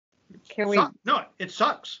 Can we? No, it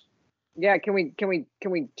sucks. Yeah. Can we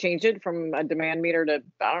change it from a demand meter to,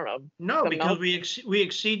 I don't know? No, because we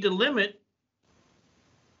exceed the limit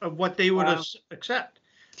of what they would accept.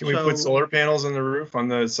 Can we put solar panels on the roof on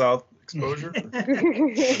the south exposure?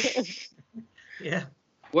 Yeah.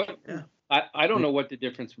 What? Yeah. I don't know what the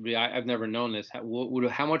difference would be. I've never known this.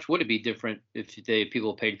 How much would it be different if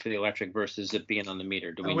people paid for the electric versus it being on the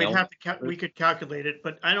meter? Do we We'd know? have to, we could calculate it,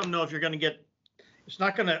 but I don't know if you're gonna get, it's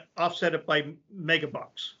not gonna offset it by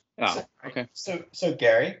megabucks. Oh, okay. So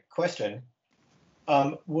Gary, question.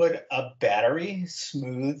 Would a battery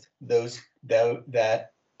smooth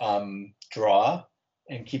that draw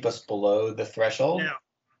and keep us below the threshold?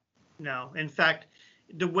 No. In fact,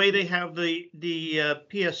 the way they have the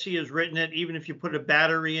PSC has written it, even if you put a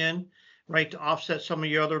battery in, right, to offset some of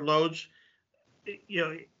your other loads, you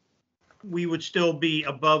know, we would still be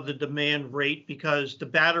above the demand rate because the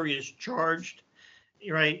battery is charged,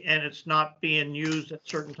 right, and it's not being used at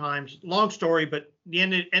certain times. Long story, but the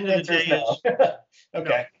end of the day is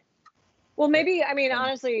okay. Well, maybe, I mean,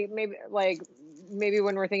 honestly, maybe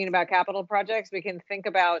when we're thinking about capital projects, we can think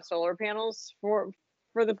about solar panels for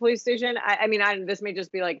the police station. I mean, this may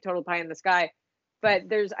just be like total pie in the sky, but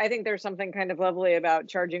I think there's something kind of lovely about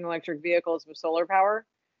charging electric vehicles with solar power.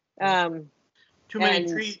 too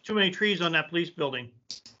many trees on that police building.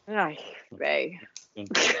 Ay, Ray.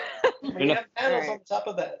 We have panels on top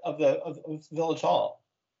of the village hall.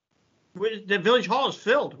 The village hall is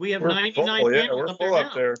filled. We have We're 99 full, yeah, panels we're up there full now.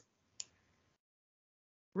 up there.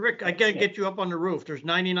 Rick, I gotta get you up on the roof. There's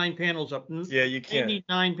 99 panels up. Yeah, you can.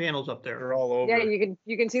 99 panels up there. They're all over. Yeah,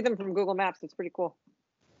 you can see them from Google Maps. It's pretty cool.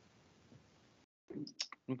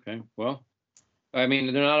 Okay. Well, I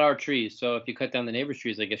mean, they're not our trees, so if you cut down the neighbor's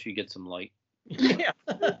trees, I guess you get some light. Yeah.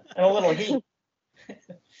 And a little heat.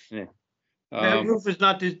 Yeah. That roof is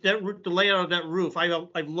not the layout of that roof.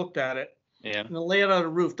 I've looked at it. Yeah. And the layout of the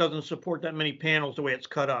roof doesn't support that many panels the way it's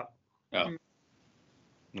cut up. Oh.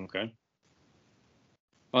 Okay.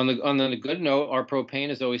 On the good note, our propane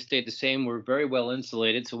has always stayed the same. We're very well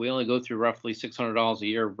insulated, so we only go through roughly $600 a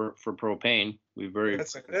year for propane.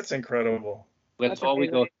 That's incredible. That's all we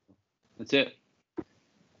go. That's it.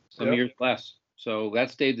 Some Yep. years less. So that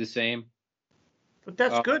stayed the same. But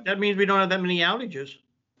that's good. That means we don't have that many outages.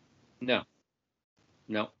 No.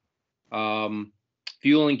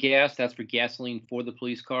 Fuel and gas, that's for gasoline for the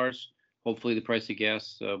police cars. Hopefully the price of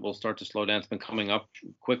gas will start to slow down. It's been coming up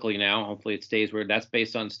quickly now. Hopefully it stays where that's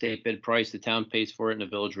based on state bid price. The town pays for it and the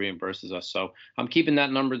village reimburses us. So I'm keeping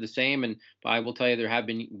that number the same. And I will tell you, there have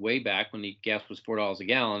been way back when the gas was $4 a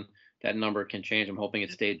gallon. That number can change. I'm hoping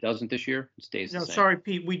it doesn't this year. It stays the same. Sorry,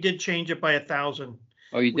 Pete, we did change it by 1,000.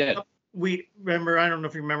 Oh, you did? We remember, I don't know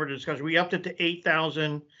if you remember the discussion, we upped it to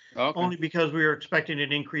 8,000 only because we were expecting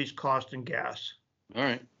an increased cost in gas. All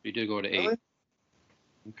right. You did go to 8. Really?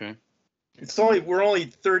 Okay. We're only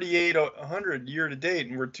 3,800 year to date,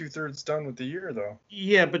 and we're 2/3 done with the year, though.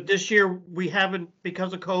 Yeah, but this year we haven't,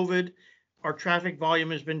 because of COVID, our traffic volume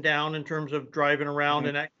has been down in terms of driving around,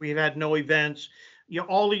 and we've had no events. You know,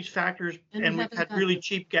 all these factors, and we've had really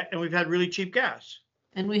cheap gas,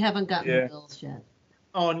 And we haven't gotten the bills yet.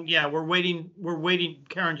 Oh, and yeah, we're waiting.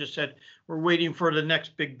 Karen just said we're waiting for the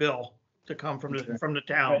next big bill to come from the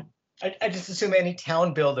town. I just assume any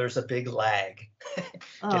town bill, there's a big lag.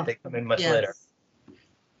 They come in much later.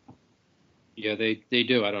 Yeah, they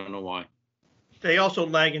do. I don't know why. They also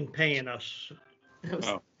lag in paying us.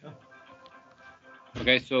 Oh.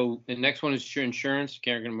 Okay, so the next one is your insurance.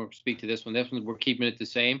 Karen, going to speak to this one. This one, we're keeping it the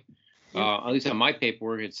same. At least on my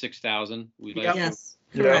paperwork, it's 6,000. Yes,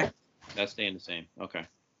 correct. That's staying the same. Okay.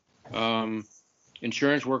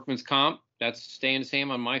 Insurance, workman's comp, that's staying the same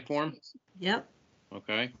on my form. Yep.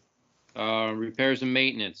 Okay. Repairs and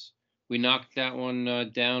maintenance. We knocked that one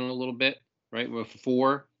down a little bit, right? We're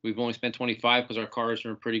 4. We've only spent 25 because our cars are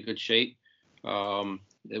in pretty good shape.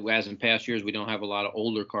 As in past years, we don't have a lot of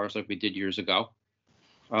older cars like we did years ago.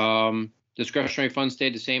 Discretionary funds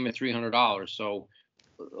stayed the same at $300. So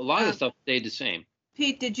a lot of the stuff stayed the same.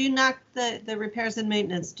 Pete, did you knock the repairs and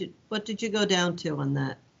maintenance? What did you go down to on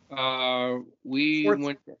that? We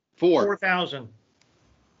went 4,000.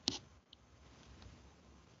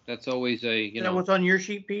 That's always a, Is that what's on your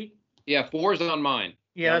sheet, Pete? Yeah, 4 is on mine.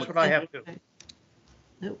 Yeah, that's what I have too.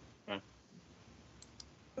 Nope. Okay.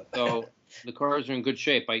 So the cars are in good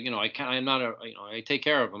shape. I take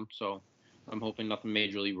care of them, so I'm hoping nothing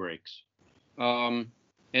majorly breaks.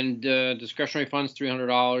 And discretionary funds,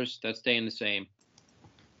 $300. That's staying the same.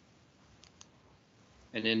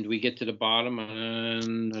 And then we get to the bottom,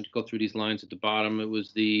 and I'd go through these lines at the bottom. It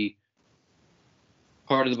was the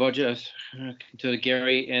part of the budget to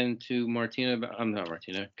Gary and to Martina. I'm not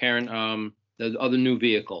Martina, Karen. The other new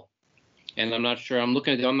vehicle, and I'm not sure. I'm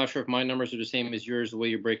not sure if my numbers are the same as yours. The way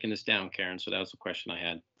you're breaking this down, Karen. So that was the question I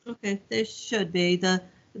had. Okay, they should be. The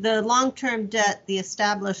long-term debt, the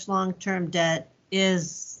established long-term debt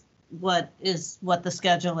is what the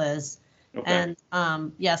schedule is. And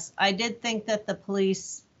yes, I did think that the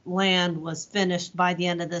police land was finished by the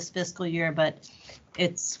end of this fiscal year, but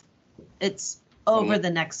it's over the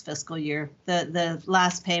next fiscal year. The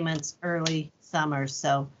last payment's early summer,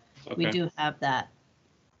 so we Okay. do have that.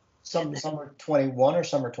 Summer 21 or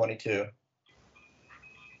summer 22?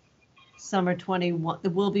 Summer 21,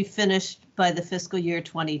 it will be finished by the fiscal year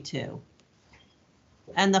 22.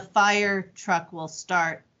 And the fire truck will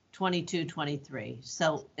start 22, 23.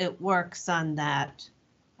 So it works on that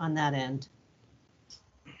end.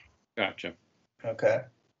 Gotcha. Okay.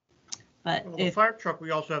 But Well, the if, fire truck,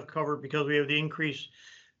 we also have covered because we have the increased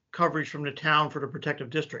coverage from the town for the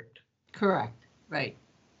protective district. correct, right.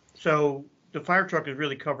 So the fire truck is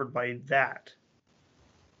really covered by that.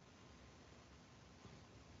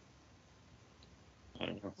 I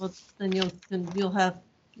don't know. Well, then you'll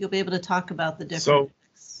be able to talk about the So- difference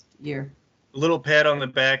next year. A little pat on the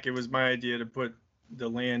back. It was my idea to put the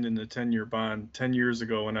land in the 10-year bond 10 years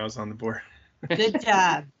ago when I was on the board. Good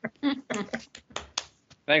job.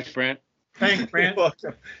 Thanks, Brant. Thanks, Brant. You're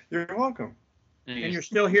welcome. You're welcome. And you're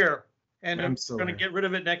still here. And I'm I'm still going to here. get rid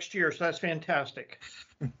of it next year, so that's fantastic.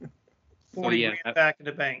 Oh, 40 yeah. grand back in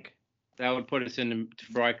the bank. That would put us in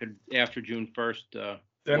before I could, after June 1st,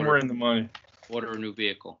 Then we're in the money. order a new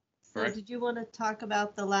vehicle. So Correct. did you want to talk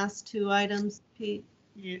about the last two items, Pete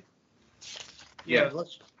Yeah, Yeah.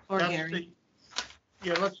 let's, or that's Gary?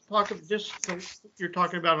 let's talk of this, you're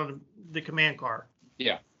talking about on the command car.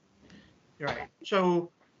 Yeah. Right,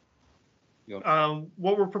 so Yep.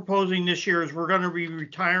 what we're proposing this year is we're going to be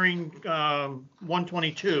retiring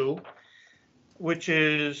 122, which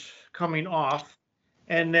is coming off.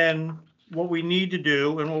 And then what we need to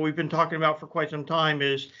do, and what we've been talking about for quite some time,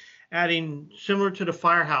 is adding, similar to the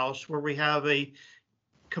firehouse where we have a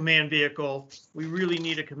command vehicle, we really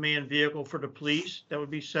need a command vehicle for the police that would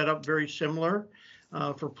be set up very similar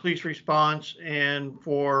for police response and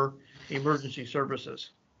for emergency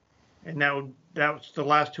services. And that's the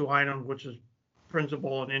last two items, which is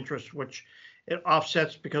principal and interest, which it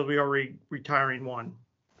offsets because we are retiring one.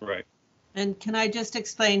 Right. And can I just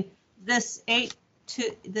explain this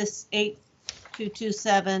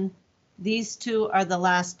 8227, these two are the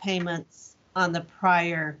last payments on the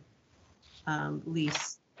prior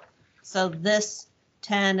lease. So this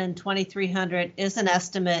 10 and 2300 is an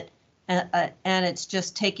estimate, and it's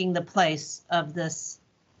just taking the place of this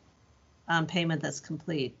payment that's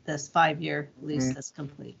complete, this 5-year lease that's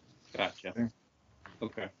complete. Gotcha.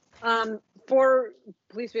 Okay. For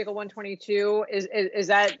police vehicle 122, is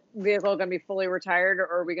that vehicle going to be fully retired, or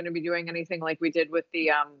are we going to be doing anything like we did with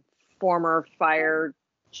the former fire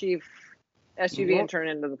chief SUV and turn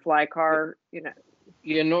it into the fly car? You know.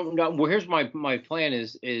 Yeah, no, well, here's my plan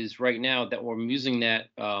is right now that we're using that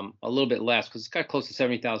a little bit less because it's got close to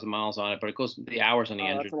 70,000 miles on it, but it goes the hours on the Oh,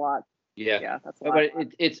 engine. that's a lot. Yeah. Yeah, that's a lot. But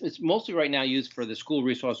it's mostly right now used for the school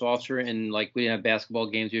resource officer, and like we didn't have basketball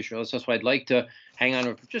games yesterday. So that's why I'd like to hang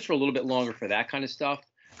on just for a little bit longer for that kind of stuff,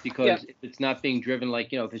 because if it's not being driven,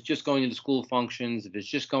 like, if it's just going to the school functions, if it's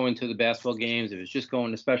just going to the basketball games, if it's just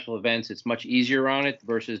going to special events, it's much easier on it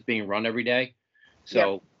versus being run every day.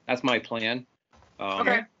 So that's my plan.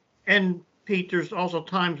 Okay. And Pete, there's also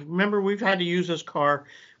times, remember, we've had to use this car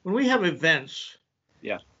when we have events.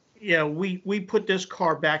 Yeah. Yeah, we put this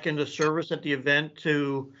car back into service at the event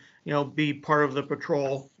to, be part of the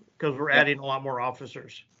patrol because we're adding a lot more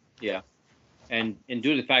officers. Yeah. And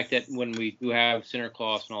due to the fact that when we do have Santa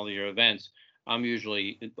Claus and all the events, I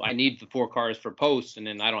need the 4 cars for posts, and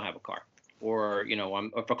then I don't have a car. Or,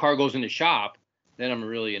 if a car goes in the shop, then I'm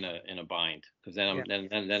really in a bind, because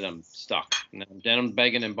then I'm stuck. And then I'm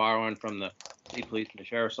begging and borrowing from the state police and the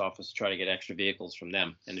sheriff's office to try to get extra vehicles from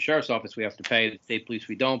them. And the sheriff's office we have to pay. The state police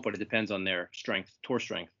we don't, but it depends on their tour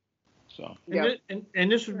strength. So.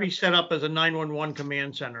 And this would be set up as a 911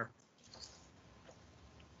 command center.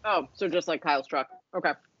 Oh, so just like Kyle's truck.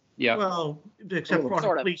 Okay. Yeah. Well, except for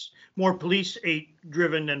Sort of. more police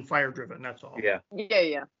driven than fire driven. That's all. Yeah.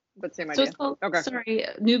 Yeah. But same So idea. it's called, Okay. sorry,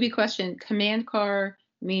 newbie question, command car,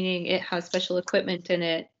 meaning it has special equipment in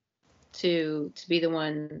it to be the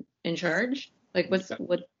one in charge? Like what?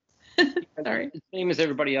 Sorry. It's the same as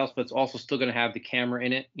everybody else, but it's also still going to have the camera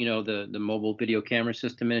in it, the mobile video camera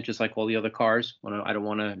system in it, just like all the other cars. I don't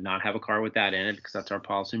want to not have a car with that in it because that's our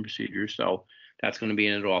policy and procedure. So that's going to be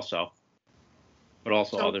in it also, but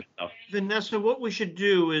also other stuff. Vanessa, what we should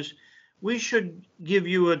do is we should give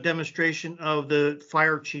you a demonstration of the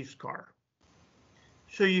fire chief's car.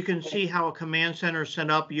 So you can see how a command center is set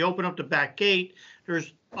up. You open up the back gate.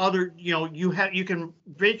 There's other, you can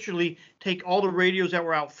virtually take all the radios that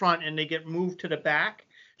were out front and they get moved to the back.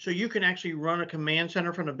 So you can actually run a command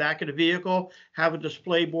center from the back of the vehicle, have a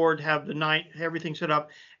display board, have the night, everything set up.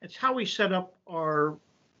 It's how we set up our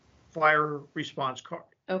fire response car,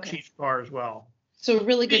 Okay. chief's car as well. So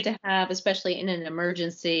really good to have, especially in an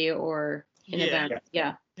emergency or an Yeah. event.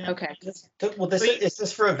 Yeah. Yeah. Okay. Well, this is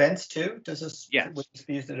this for events too? Does this, Yes. would this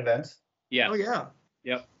be used at events? Yes. Oh, yeah.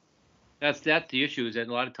 Yep. That's the issue, is that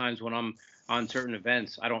a lot of times when I'm on certain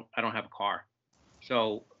events, I don't have a car.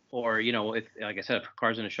 So, or, you know, if, like I said, if a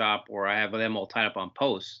car's in a shop or I have them all tied up on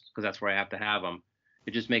posts, because that's where I have to have them,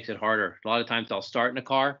 it just makes it harder. A lot of times I'll start in a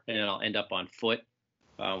car and then I'll end up on foot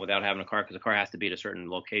without having a car, because the car has to be at a certain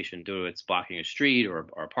location due to it's blocking a street or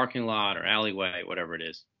a parking lot or alleyway, whatever it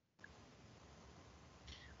is.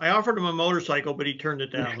 I offered him a motorcycle, but he turned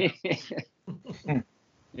it down.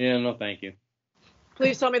 Yeah, no, thank you.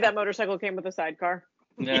 Please tell me that motorcycle came with a sidecar.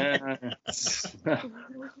 Nah.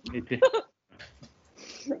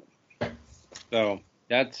 So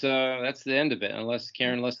that's the end of it, unless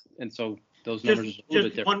Karen, and so those numbers are a little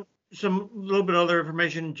bit different. Some little bit other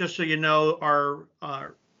information, just so you know, our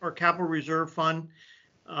capital reserve fund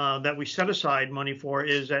that we set aside money for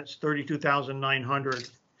that's 32,900,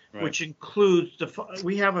 Right. which includes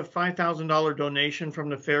we have a $5,000 donation from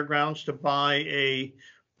the fairgrounds to buy a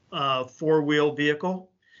 4-wheel vehicle.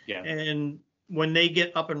 Yeah. And when they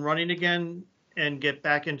get up and running again and get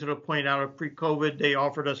back into the point out of pre-COVID, they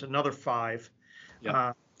offered us another 5.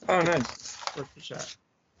 Yeah. Oh, nice. Purchase that.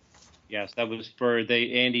 Yes, that was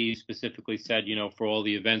Andy specifically said, you know, for all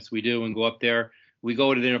the events we do and go up there, we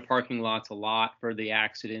go to the inner parking lots a lot for the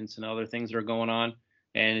accidents and other things that are going on.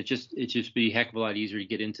 And it just be a heck of a lot easier to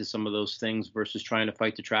get into some of those things versus trying to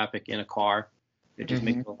fight the traffic in a car. It just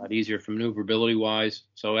makes it a lot easier for maneuverability wise.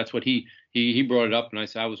 So that's what he brought it up, and I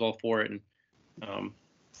said I was all for it. And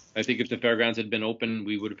I think if the fairgrounds had been open,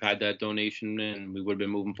 we would have had that donation and we would have been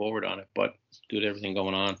moving forward on it. But due to everything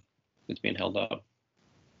going on, it's being held up.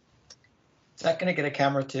 Is that going to get a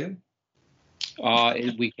camera too?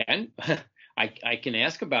 We can. I can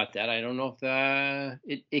ask about that. I don't know if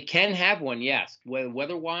it can have one. Yes,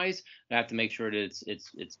 weather-wise, I have to make sure that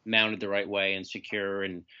it's mounted the right way and secure,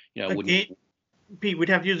 and you know, Pete, we'd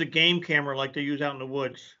have to use a game camera like they use out in the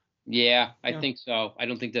woods. Yeah, I think so. I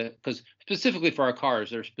don't think that, because specifically for our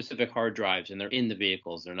cars, there are specific hard drives and they're in the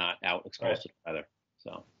vehicles. They're not out exposed to the weather.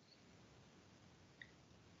 So.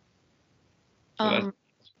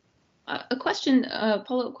 A question, a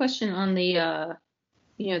follow-up question on the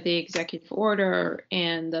the executive order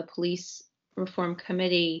and the police reform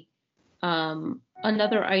committee.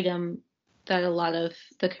 Another item that a lot of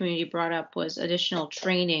the community brought up was additional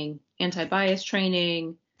training, anti-bias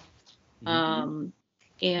training.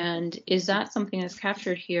 And is that something that's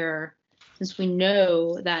captured here, since we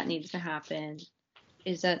know that needs to happen?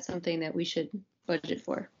 Is that something that we should budget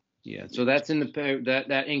for? Yeah, so that's in the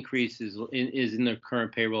that increase is in the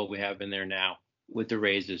current payroll we have in there now with the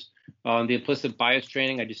raises. The implicit bias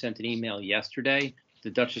training, I just sent an email yesterday.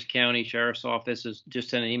 The Dutchess County Sheriff's Office has just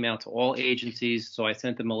sent an email to all agencies. So I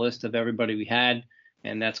sent them a list of everybody we had,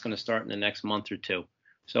 and that's going to start in the next month or two.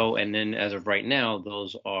 So, and then as of right now,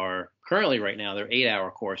 those are currently right now, they're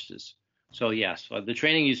 8-hour courses. So yes, the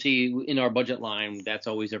training you see in our budget line, that's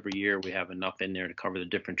always every year we have enough in there to cover the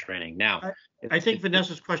different training. Now, I think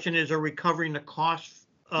Vanessa's question is, are we covering the cost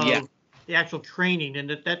of the actual training, and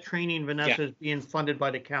that training, Vanessa, is being funded by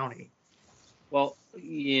the county? Well,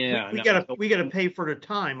 yeah. We gotta pay for the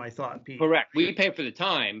time, I thought, Pete. Correct. We pay for the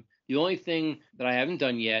time. The only thing that I haven't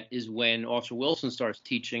done yet is when Officer Wilson starts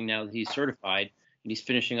teaching, now that he's certified and he's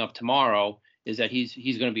finishing up tomorrow, is that he's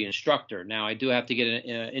going to be an instructor. Now, I do have to get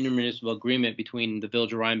an intermunicipal agreement between the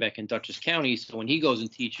Village of Rhinebeck and Dutchess County. So when he goes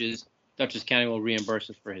and teaches, Dutchess County will reimburse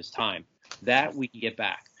us for his time. That we can get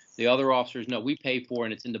back. The other officers, no, we pay for,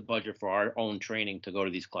 and it's in the budget for our own training to go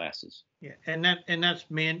to these classes. Yeah, and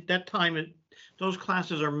that time, those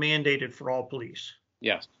classes are mandated for all police.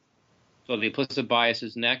 Yes. So the implicit bias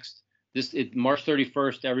is next. March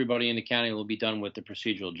 31st, everybody in the county will be done with the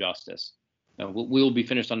procedural justice. We'll be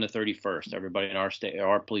finished on the 31st. Everybody in our state,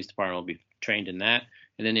 our police department, will be trained in that,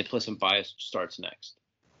 and then the implicit bias starts next.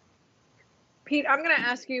 Pete, I'm going to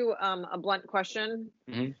ask you a blunt question.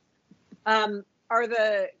 Mm-hmm. Are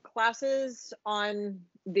the classes on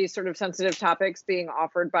these sort of sensitive topics being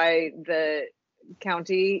offered by the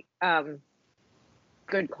county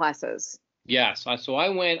good classes? Yes. So I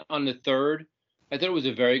went on the 3rd. I thought it was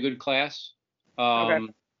a very good class.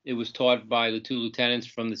 Okay. It was taught by the 2 lieutenants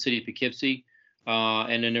from the city of Poughkeepsie,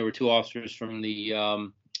 and then there were 2 officers from the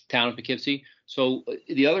town of Poughkeepsie. So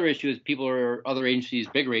the other issue is other agencies,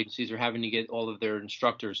 bigger agencies, are having to get all of their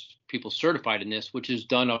instructors, people certified in this, which is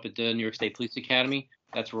done up at the New York State Police Academy.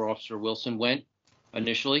 That's where Officer Wilson went.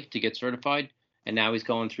 initially to get certified. And now he's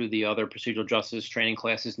going through the other procedural justice training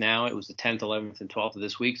classes now. It was the 10th, 11th, and 12th of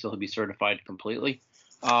this week, so he'll be certified completely.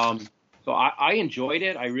 So I enjoyed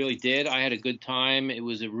it. I really did. I had a good time. It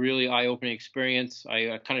was a really eye-opening experience.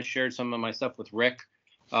 I kind of shared some of my stuff with Rick.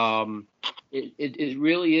 It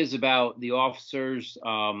really is about the officers,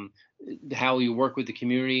 how you work with the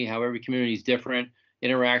community, how every community is different,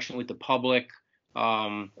 interaction with the public,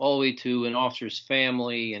 all the way to an officer's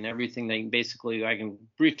family and everything. They basically,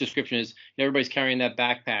 brief description is everybody's carrying that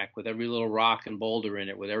backpack with every little rock and boulder in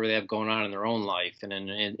it, whatever they have going on in their own life and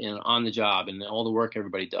on the job and all the work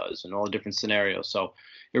everybody does and all the different scenarios. So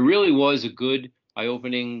it really was a good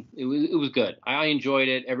eye-opening. It was good. I enjoyed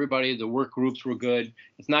it. Everybody, the work groups were good.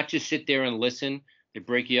 It's not just sit there and listen. They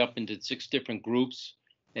break you up into 6 different groups,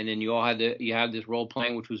 and then you had this role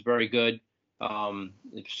playing, which was very good.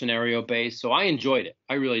 Scenario based. So I enjoyed it.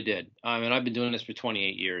 I really did. I mean, I've been doing this for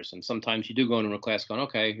 28 years, and sometimes you do go into a class going,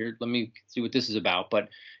 okay, here, let me see what this is about. But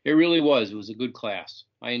it really was. It was a good class.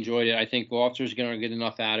 I enjoyed it. I think the officers are going to get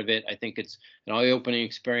enough out of it. I think it's an eye-opening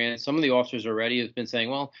experience. Some of the officers already have been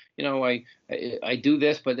saying, well, I do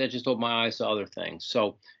this, but that just opened my eyes to other things.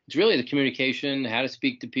 So it's really the communication, how to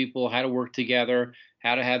speak to people, how to work together,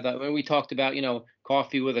 how to have that. When we talked about,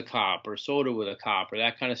 coffee with a cop or soda with a cop or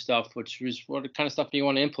that kind of stuff, which is what the kind of stuff you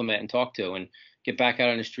want to implement and talk to and get back out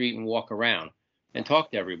on the street and walk around and talk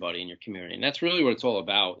to everybody in your community. And that's really what it's all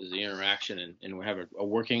about, is the interaction and we have a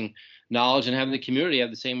working knowledge and having the community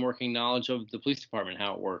have the same working knowledge of the police department,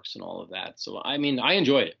 how it works and all of that. So, I mean, I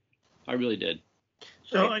enjoyed it. I really did.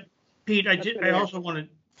 So, Pete, I also want to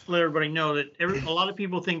let everybody know that a lot of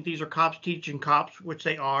people think these are cops teaching cops, which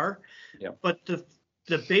they are. Yeah. But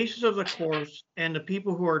the basis of the course and the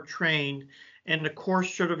people who are trained and the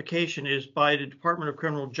course certification is by the Department of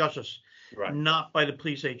Criminal Justice, Right. not by the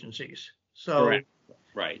police agencies. So, correct.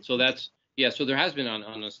 Right. So so there has been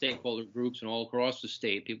on the stakeholder groups and all across the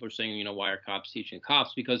state, people are saying, why are cops teaching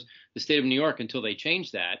cops? Because the state of New York, until they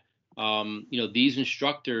changed that, these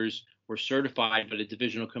instructors were certified by the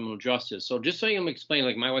Division of Criminal Justice. So just so you can explain,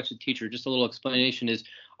 like my wife's a teacher, just a little explanation is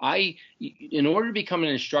in order to become an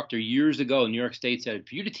instructor years ago, New York State said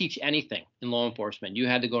for you to teach anything in law enforcement, you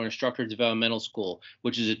had to go to instructor developmental school,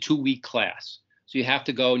 which is a 2-week class. So you have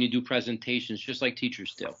to go and you do presentations just like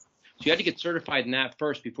teachers do. So you had to get certified in that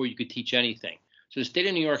first before you could teach anything. So the state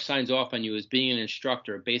of New York signs off on you as being an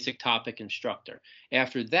instructor, a basic topic instructor.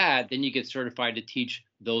 After that, then you get certified to teach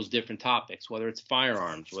those different topics, whether it's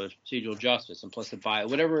firearms, whether it's procedural justice, implicit bias,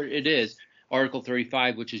 whatever it is, Article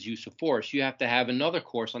 35, which is use of force. You have to have another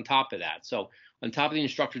course on top of that. So on top of the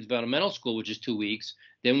instructor developmental school, which is 2 weeks,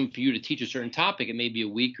 then for you to teach a certain topic, it may be a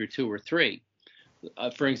week or 2 or 3.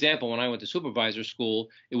 For example, when I went to supervisor school,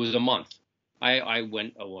 it was a month. I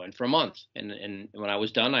went for a month, and when I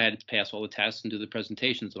was done, I had to pass all the tests and do the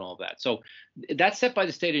presentations and all of that. So that's set by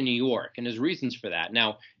the state of New York, and there's reasons for that.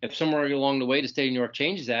 Now, if somewhere along the way the state of New York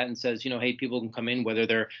changes that and says, hey, people can come in whether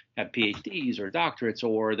they're have PhDs or doctorates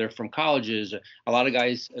or they're from colleges. A lot of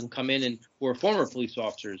guys come in and who are former police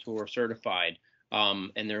officers who are certified,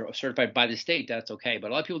 and they're certified by the state. That's okay,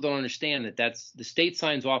 but a lot of people don't understand that that's the state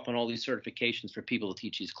signs off on all these certifications for people to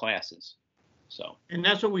teach these classes. So, and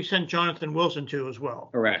that's what we sent Jonathan Wilson to as well.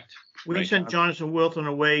 Correct. We sent Jonathan Wilson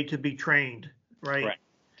away to be trained, right? Correct.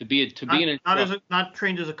 To be an instructor. Not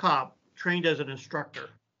trained as a cop, trained as an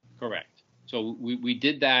instructor. Correct. So we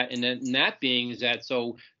did that, and then that being is that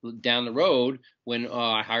so down the road when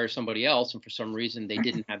I hire somebody else and for some reason they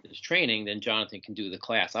didn't have this training, then Jonathan can do the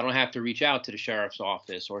class. I don't have to reach out to the sheriff's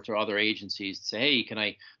office or to other agencies to say, hey, can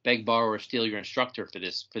I beg, borrow, or steal your instructor for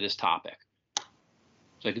this topic?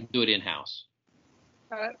 So I can do it in-house.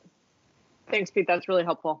 Got it. Thanks, Pete. That's really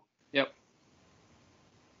helpful. Yep.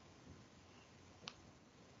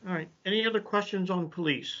 All right. Any other questions on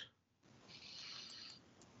police?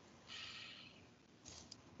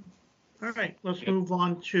 All right. Let's move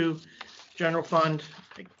on to general fund.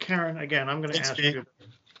 Karen, again, I'm going to ask you.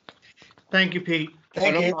 Thank you, Pete.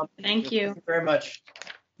 Thank you. Thank you. Thank you very much.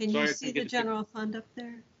 Can you see the general fund up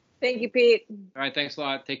there? Thank you, Pete. All right. Thanks a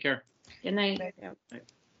lot. Take care. Good night.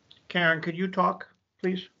 Karen, could you talk,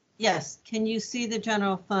 please? Yes. Can you see the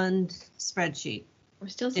general fund spreadsheet? We're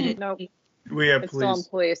still Did seeing. Nope. We have It's still on police.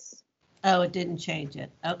 police. Oh, it didn't change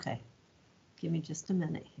it. Okay. Give me just a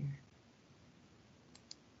minute here.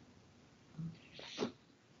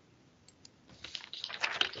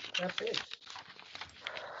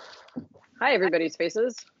 Hi, everybody's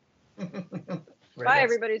faces. Bye,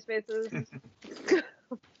 everybody's faces.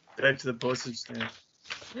 Back to the postage stamp.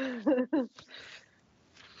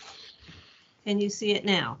 Can you see it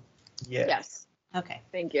now? Yes. Yes. Okay.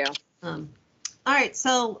 Thank you. All right,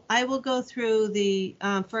 so I will go through the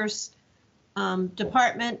first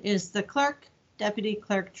department is the clerk, deputy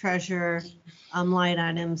clerk, treasurer line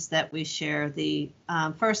items that we share. The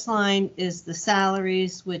first line is the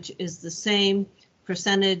salaries, which is the same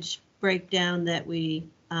percentage breakdown that we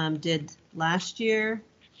did last year.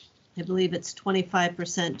 I believe it's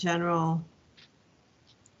 25% general,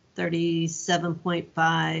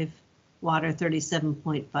 37.5 water,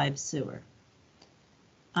 37.5 sewer.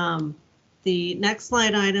 The next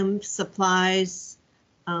line item, supplies.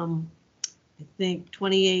 I think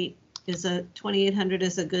 2,800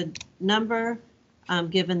 is a good number,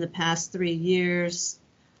 given the past 3 years.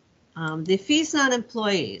 The fees not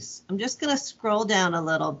employees. I'm just going to scroll down a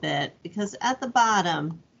little bit because at the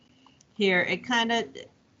bottom here, we kind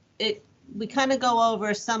of go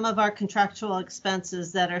over some of our contractual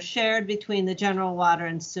expenses that are shared between the general water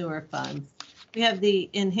and sewer funds. We have the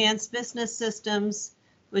enhanced business systems,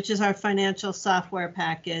 which is our financial software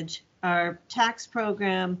package, our tax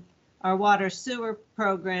program, our water sewer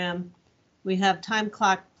program. We have Time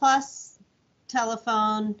Clock Plus,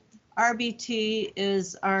 telephone. RBT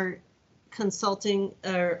is our consulting,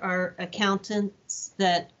 our accountants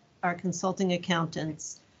that are consulting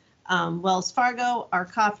accountants. Wells Fargo, our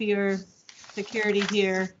copier, security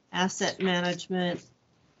here, asset management,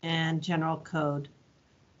 and general code.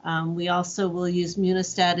 We also will use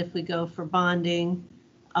Munistat if we go for bonding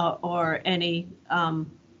or any,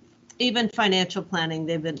 even financial planning.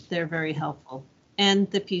 They're very helpful, and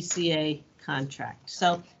the PCA contract.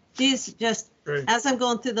 So these just, Great. as I'm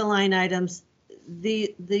going through the line items,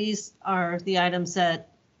 these are the items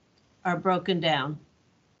that are broken down.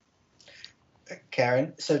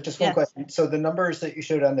 Karen, so just one Yes. question. So the numbers that you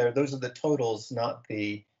showed on there, those are the totals, not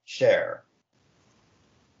the share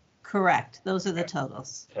Correct. Those are the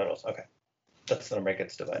totals. totals. Okay. That's the number that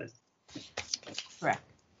gets divided. Correct.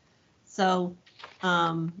 So,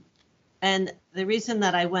 and the reason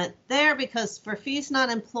that I went there, because for fees not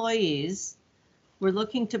employees, we're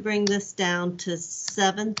looking to bring this down to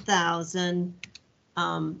 7,000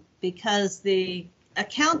 because the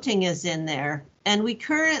accounting is in there, and we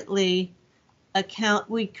currently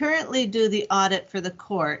do the audit for the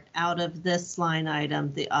court out of this line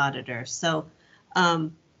item, the auditor. So,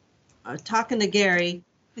 talking to Gary,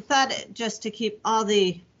 we thought just to keep all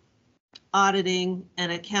the auditing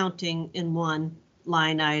and accounting in one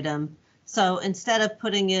line item. So instead of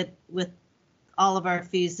putting it with all of our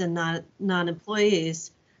fees and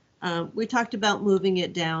non-employees, we talked about moving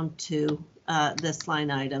it down to this line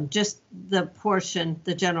item, just the portion,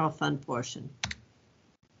 the general fund portion.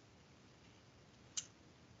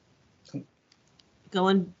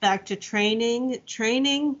 Going back to training,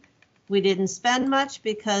 we didn't spend much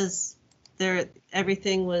because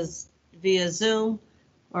everything was via Zoom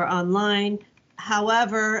or online.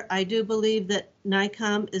 However, I do believe that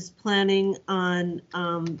NICOM is planning on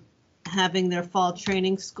having their fall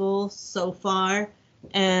training school so far,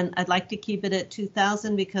 and I'd like to keep it at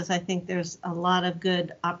 2,000 because I think there's a lot of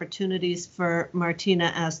good opportunities for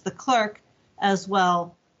Martina as the clerk as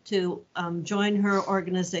well to join her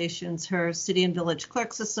organizations, her City and Village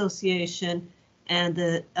Clerks Association and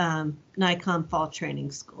the NICOM Fall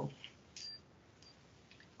Training School.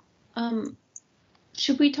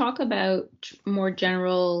 Should we talk about more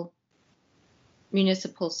general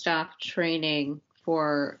municipal staff training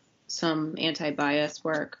for some anti-bias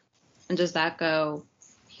work? And does that go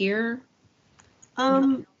here?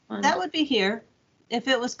 That would be here. If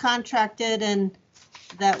it was contracted, and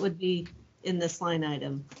that would be in this line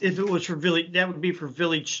item. If it was for village, that would be for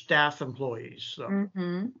village staff employees. So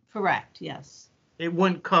Mm-hmm. Correct, yes. it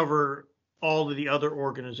wouldn't cover all of the other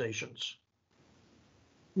organizations.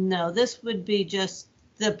 No, this would be just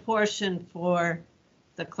the portion for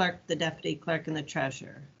the clerk, the deputy clerk, and the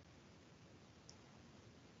treasurer.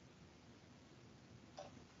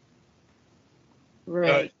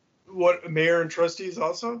 Right. What, mayor and trustees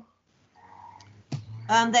also?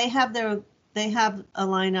 They have a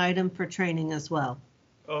line item for training as well.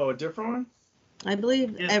 Oh, a different one? I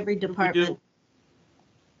believe Yeah, every we do. department.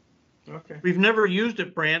 Okay. We've never used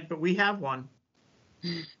it, Brant, but we have one.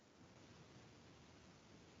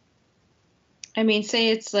 I mean, say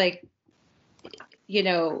it's like,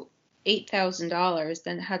 $8,000,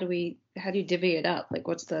 then how do you divvy it up? Like,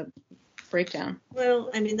 what's the breakdown? Well,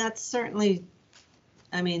 I mean, that's certainly,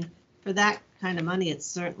 for that kind of money, it's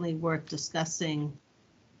certainly worth discussing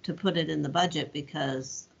to put it in the budget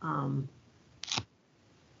because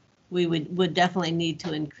we would definitely need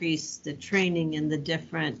to increase the training in the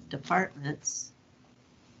different departments.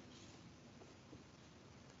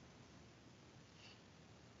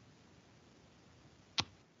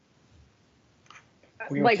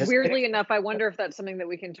 you like anticipate- weirdly enough, I wonder if that's something that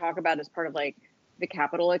we can talk about as part of like the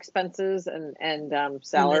capital expenses and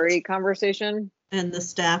salary conversation And the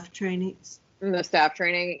staff trainings. and the staff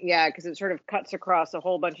training. Yeah, because it sort of cuts across a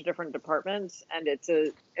whole bunch of different departments, and it's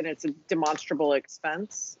a demonstrable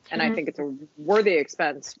expense, and I Mhm. think it's a worthy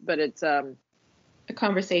expense, but it's A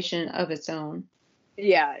conversation of its own.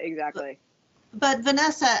 yeah, exactly. But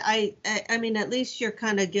Vanessa, I mean, at least you're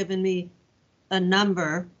kind of giving me a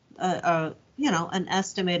number, an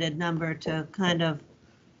estimated number to kind of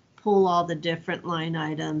pull all the different line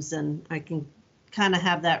items, and I can kind of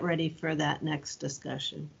have that ready for that next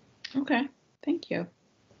discussion. Okay, thank you.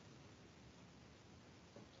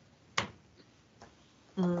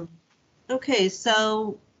 Okay,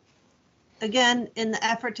 so again, in the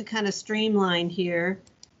effort to kind of streamline here,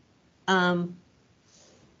 I'd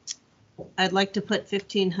like to put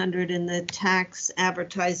 1,500 in the tax,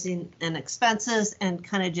 advertising, and expenses, and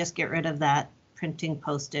kind of just get rid of that printing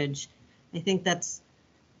postage. I think that's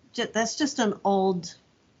just an old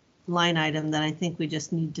line item that I think we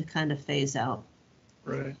just need to kind of phase out.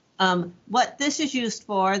 Right. What this is used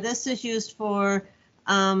for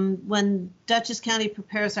when Dutchess County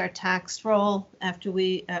prepares our tax roll after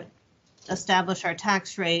we establish our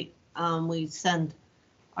tax rate. We send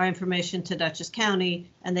our information to Dutchess County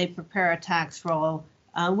and they prepare a tax roll.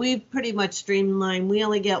 We've pretty much streamlined. We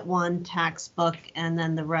only get one tax book and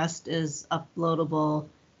then the rest is uploadable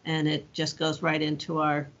and it just goes right into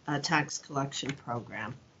our tax collection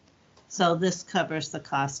program. So this covers the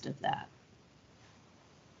cost of that.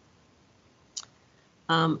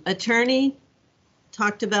 Attorney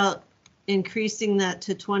talked about increasing that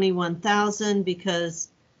to 21,000 because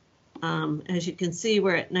as you can see,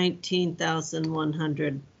 we're at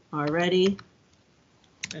 19,100 already.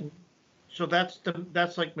 And so that's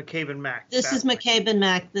like McCabe and Mack. This is McCabe and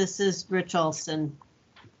Mack. This is Rich Olson,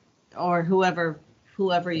 or whoever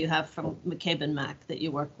you have from McCabe and Mack that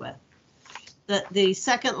you work with. The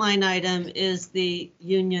second line item is the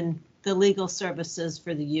union, the legal services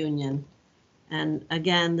for the union. And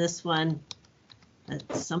again, this one,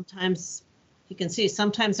 sometimes you can see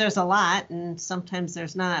sometimes there's a lot and sometimes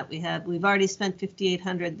there's not. We've already spent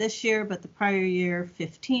 5,800 this year, but the prior year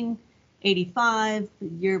 1,585, the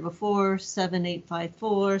year before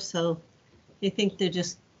 7,854. So I think to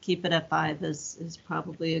just keep it at 5 is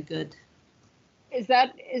probably a good. Is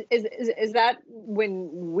that when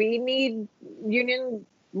we need union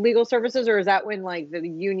legal services, or is that when like the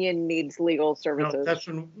union needs legal services? No, that's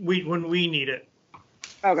when we need it.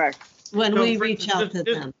 Okay. When So we for reach out to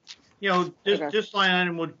them. You know, Okay. this line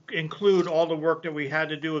item would include all the work that we had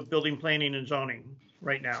to do with building, planning, and zoning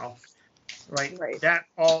right now, right? Right. That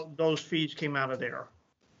all those fees came out of there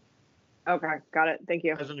Okay. Got it. Thank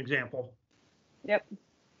you. as an example. Yep.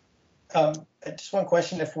 Just one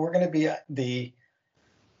question. If we're going to be at the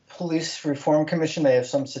Police Reform Commission, they have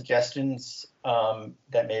some suggestions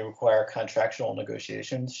that may require contractual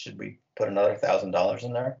negotiations. Should we put another $1,000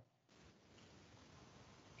 in there?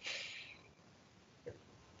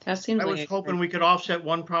 That seems I like was a hoping good- we could offset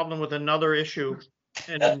one problem with another issue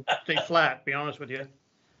and stay flat, be honest with you.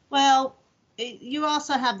 Well, you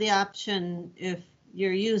also have the option if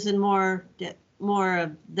you're using more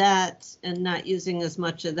of that and not using as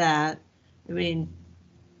much of that. I mean,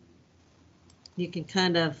 you can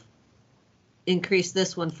kind of increase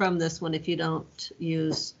this one from this one if you don't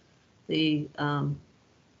use the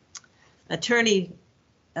attorney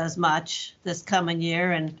as much this coming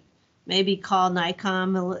year, and maybe call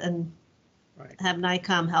NICOM and Right. have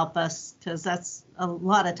NICOM help us, because that's a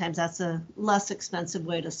lot of times that's a less expensive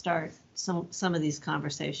way to start some of these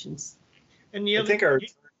conversations. And the I other, think our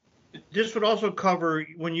this would also cover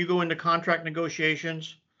when you go into contract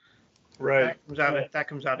negotiations. right. That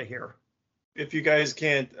comes out of here. If you guys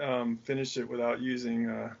can't finish it without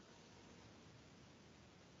using,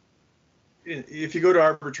 if you go to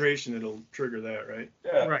arbitration, it'll trigger that, right?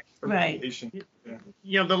 Yeah. Right. Right. Arbitration. Yeah.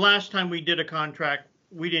 You know, the last time we did a contract,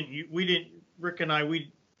 Rick and I,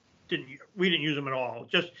 we didn't use them at all.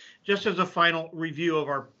 Just as a final review of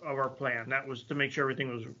our plan. That was to make sure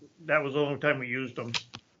that was the only time we used them.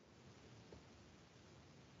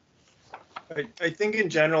 I think in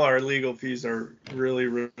general, our legal fees are really,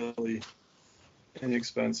 really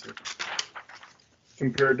inexpensive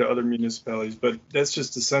compared to other municipalities, but that's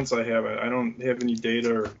just the sense I have. I don't have any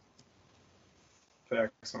data or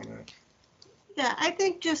facts on that. Yeah, I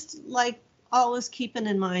think just like always keeping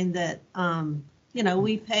in mind that,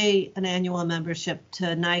 we pay an annual membership to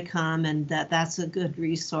NICOM, and that's a good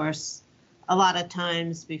resource a lot of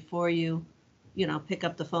times before you pick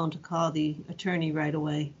up the phone to call the attorney right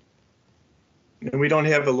away. And we don't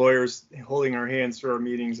have the lawyers holding our hands through our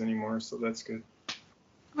meetings anymore, so that's good.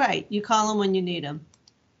 Right, you call them when you need them.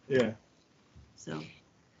 Yeah. So,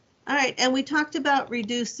 all right, and we talked about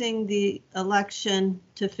reducing the election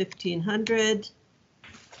to 1,500.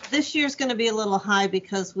 This year's going to be a little high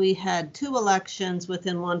because we had 2 elections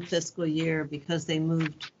within 1 fiscal year because they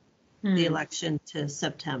moved the election to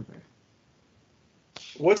September.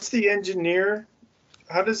 What's the engineer?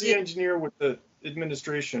 How does the Yeah. engineer with the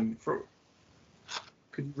administration?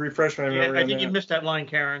 Could you refresh my Yeah, memory I on think that? you missed that line,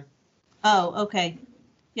 Karen. Oh, okay.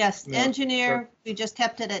 Yes, No, engineer, we just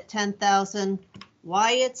kept it at 10,000.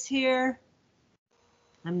 Why it's here,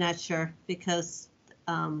 I'm not sure because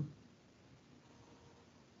I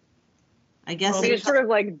guess Well, I mean, it's sort of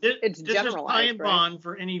like, it's This is generalized, time right? bond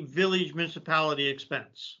for any village municipality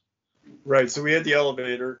expense. Right. So we had the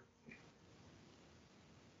elevator.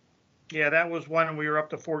 Yeah, that was when we were up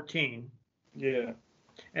to 14, Yeah.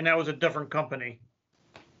 and that was a different company.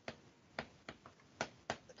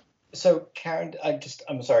 So Karen, I'm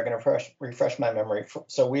sorry, I'm gonna refresh my memory.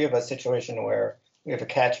 So we have a situation where we have a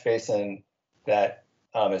catch basin that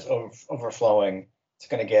is overflowing. It's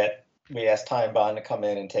gonna we asked Time Bond to come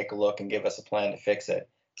in and take a look and give us a plan to fix it.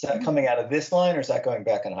 Is that coming out of this line or is that going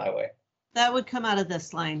back on highway? that would come out of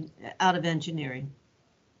this line, out of engineering.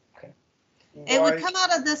 Okay. It would Why- come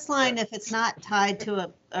out of this line if it's not tied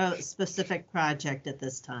to a specific project at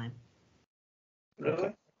this time.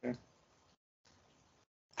 Really?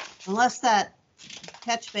 Unless that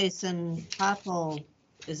catch basin pothole,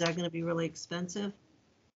 is that going to be really expensive?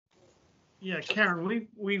 Yeah, Karen,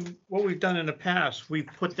 what we've done in the past, we've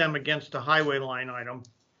put them against a highway line item,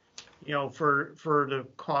 you know, for the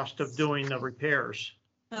cost of doing the repairs.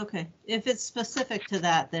 Okay, if it's specific to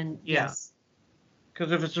that, then Yeah. yes.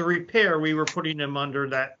 Because if it's a repair, we were putting them under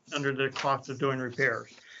the cost of doing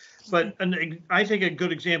repairs. But I think a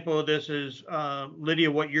good example of this is, Lydia,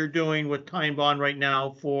 what you're doing with Time Bond right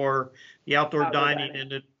now for the outdoor dining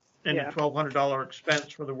and the Yeah. $1,200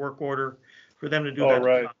 expense for the work order for them to do Oh, that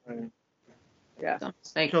right. stuff. Right. Yeah. So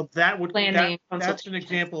it's like, So that would, Planning and that's an consultation.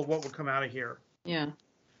 example of what would come out of here. yeah.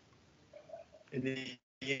 And the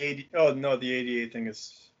oh no, the ADA thing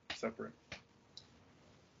is separate.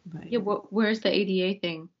 Right. Yeah, where's the ADA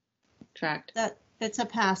thing tracked? That it's a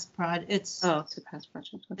past it's Oh, it's a past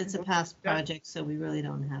project. Okay. it's a past Yeah. project, so we really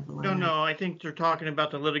don't have a line. No, item. no, I think they're talking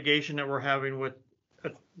about the litigation that we're having with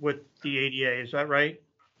the ADA. Is that right?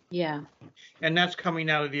 Yeah. And that's coming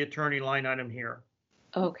out of the attorney line item here.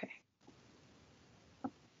 Okay.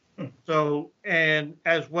 So, and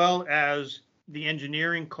as well as the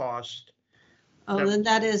engineering cost, Oh, then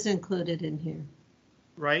that is included in here.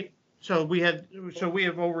 right? So we have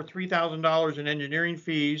over $3,000 in engineering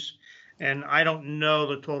fees, and I don't know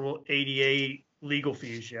the total ADA legal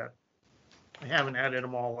fees yet. I haven't added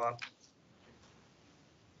them all up,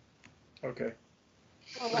 Okay.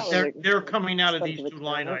 but they're coming out of these 2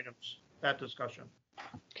 line items, that discussion.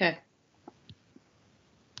 Okay.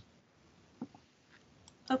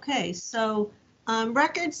 Okay, so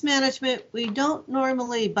records management, we don't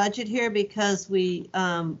normally budget here because we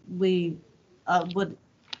would,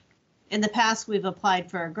 in the past, we've applied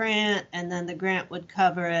for a grant and then the grant would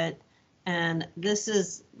cover it. And this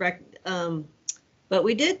is, but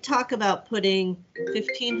we did talk about putting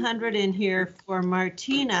 1,500 in here for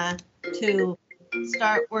Martina to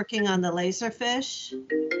start working on the laserfish.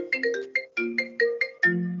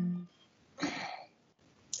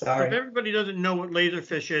 If Sorry. everybody doesn't know what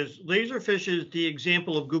Laserfish is the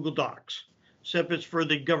example of Google Docs, except it's for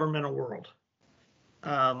the governmental world.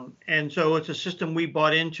 And so it's a system we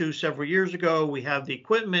bought into several years ago. We have the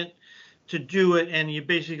equipment to do it, and you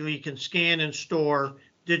basically can scan and store,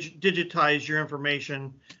 digitize your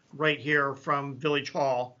information right here from Village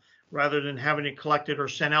Hall, rather than having it collected or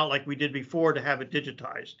sent out like we did before to have it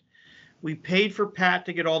digitized. We paid for Pat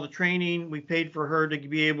to get all the training. We paid for her to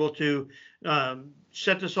be able to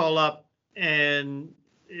set this all up, and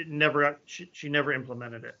she never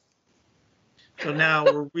implemented it. So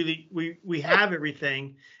now we have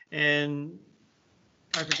everything, and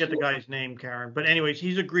I forget the guy's name, Karen. But anyways,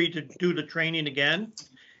 he's agreed to do the training again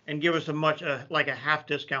and give us like a half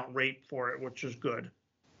discount rate for it, which is good.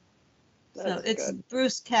 So it's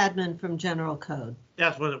Bruce Cadman from General Code.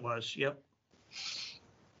 That's what it was. Yep.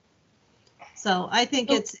 So I think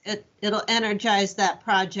it'll energize that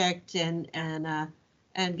project and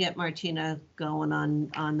get Martina going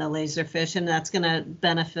on the laserfish, and that's going to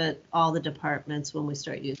benefit all the departments when we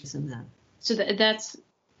start using that. So that's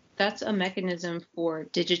a mechanism for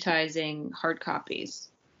digitizing hard copies.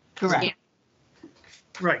 Correct.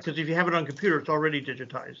 Right, because if you have it on computer, it's already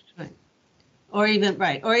digitized. Right. Or even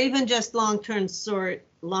just long-term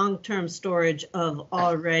storage of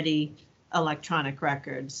already electronic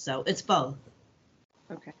records. So it's both.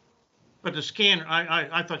 Okay. But the scanner,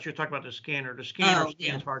 I thought you were talking about the scanner. The scanner Oh, yeah.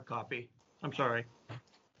 scans hard copy. I'm sorry.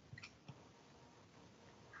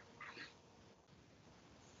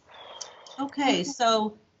 Okay,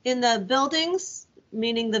 so in the buildings,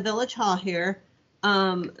 meaning the village hall here,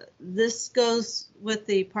 this goes with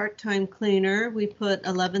the part-time cleaner. We put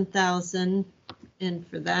 11,000 in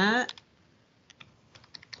for that.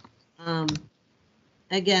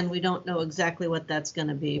 Again, we don't know exactly what that's going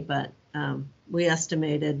to be, but we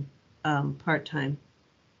estimated part-time.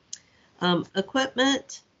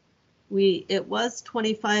 Equipment, it was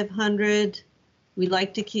 2,500. We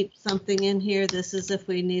like to keep something in here. This is if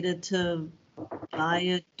we needed to buy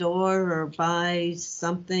a door or buy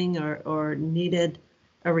something or needed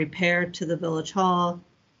a repair to the village hall.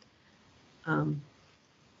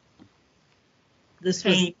 This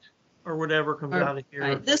was Paint or whatever comes out of here.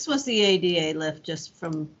 right, this was the ADA lift just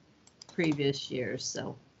from previous years.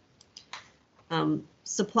 So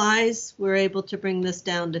supplies, we're able to bring this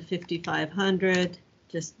down to 5,500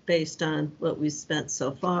 just based on what we spent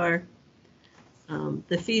so far.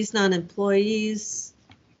 The fees non-employees,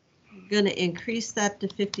 going to increase that to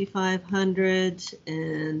 5,500,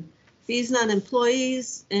 and fees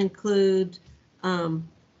non-employees include, let's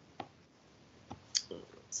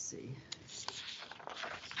see,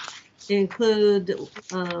 include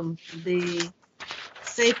the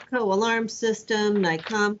Safeco alarm system,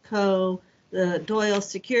 NICOMCO, the Doyle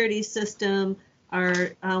security system, our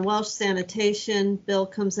Welsh sanitation bill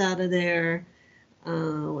comes out of there.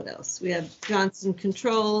 What else? We have Johnson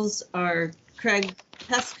Controls, our Craig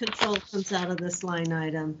Pest Control comes out of this line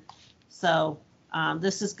item. So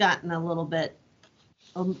this has gotten a little bit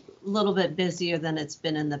busier than it's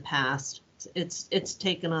been in the past. It's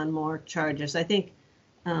taken on more charges. I think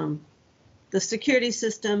the security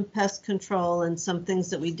system, pest control, and some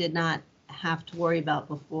things that we did not have to worry about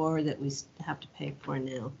before that we have to pay for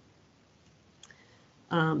now.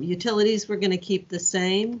 Utilities, we're going to keep the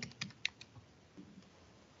same.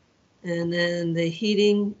 And then the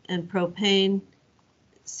heating and propane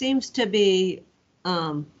seems to be,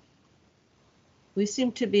 we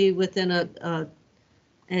seem to be within the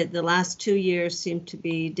last 2 years seem to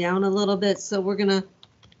be down a little bit. So we're gonna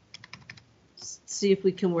see if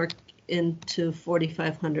we can work into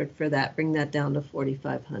 4,500 for that, bring that down to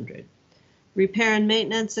 4,500. Repair and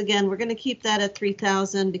maintenance, again, we're gonna keep that at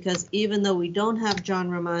 3,000 because even though we don't have John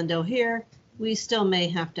Ramondo here, we still may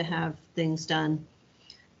have to have things done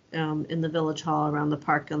in the village hall around the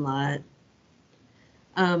parking lot.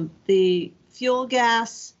 The fuel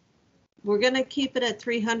gas, we're going to keep it at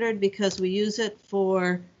 300 because we use it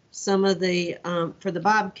for some of the for the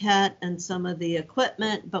Bobcat and some of the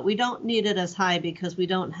equipment, but we don't need it as high because we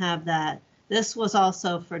don't have that. This was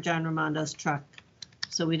also for John Ramondo's truck,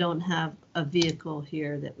 so we don't have a vehicle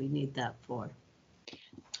here that we need that for.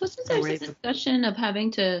 Wasn't there some discussion of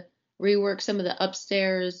having to rework some of the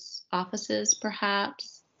upstairs offices,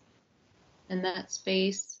 perhaps, in that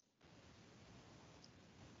space?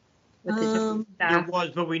 With the different There staff? was,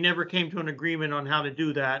 but we never came to an agreement on how to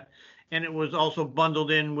do that. And it was also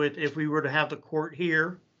bundled in with if we were to have the court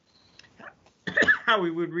here, how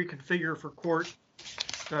we would reconfigure for court,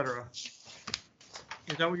 et cetera.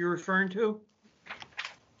 Is that what you're referring to?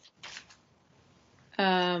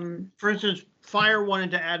 For instance, fire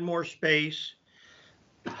wanted to add more space.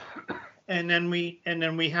 And then we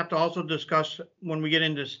have to also discuss when we get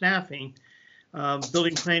into staffing,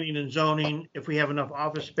 building planning and zoning, if we have enough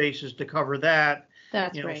office spaces to cover that.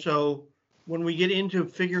 That's right. So when we get into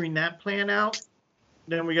figuring that plan out,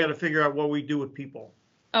 then we got to figure out what we do with people.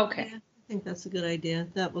 Okay. Yeah, I think that's a good idea.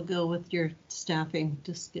 That will go with your staffing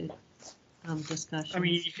discussion. I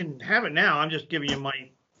mean, you can have it now. I'm just giving you my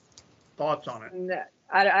thoughts on it. No,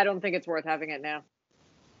 I don't think it's worth having it now.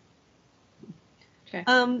 Okay.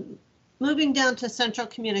 Moving down to central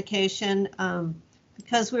communication,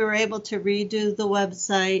 because we were able to redo the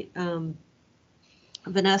website,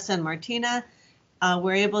 Vanessa and Martina,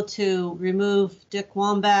 we're able to remove Dick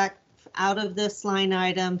Wambach out of this line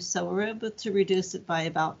item, so we're able to reduce it by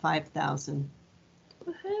about 5,000.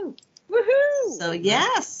 Woohoo! Woohoo! So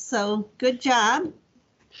yes, so good job.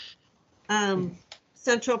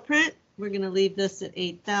 Central print, we're going to leave this at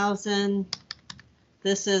 8,000.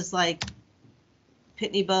 This is like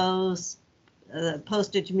Pitney Bowes,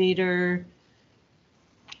 postage meter,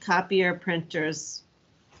 copier, printers.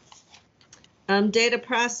 Data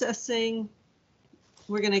processing,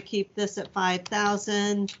 we're going to keep this at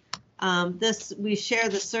 5,000. This, we share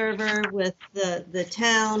the server with the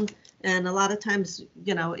town, and a lot of times,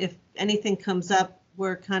 you know, if anything comes up,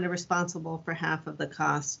 we're kind of responsible for half of the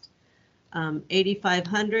cost.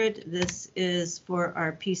 $8,500. This is for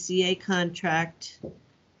our PCA contract,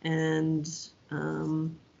 and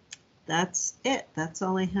that's it. That's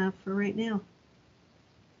all I have for right now.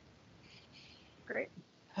 Great.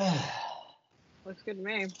 Looks good to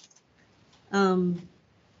me.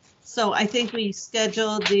 So I think we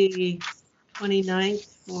scheduled the 29th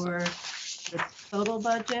for the total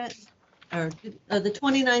budget, or the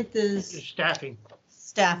 29th Just is staffing.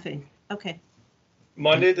 staffing. Okay.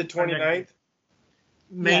 Monday, the 29th?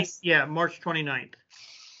 Yes. Yeah, March 29th.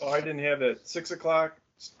 Oh, I didn't have that. 6 o'clock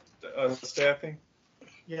staffing?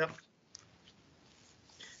 Yep.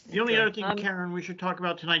 The only Okay. other thing, Karen, we should talk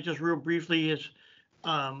about tonight, just real briefly, is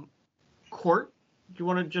court. Do you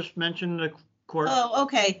want to just mention the court? Oh,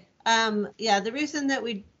 okay. Yeah, the reason that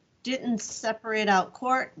we didn't separate out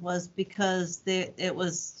court was because it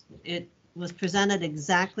was presented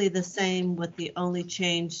exactly the same, with the only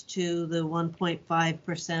change to the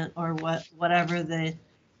 1.5% or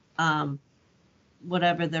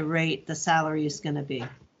whatever the rate, the salary is going to be.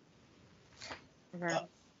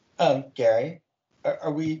 Okay. Gary,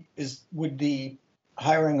 would the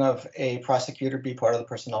hiring of a prosecutor be part of the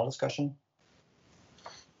personnel discussion?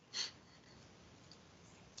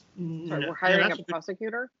 Sorry, No, we're hiring that's a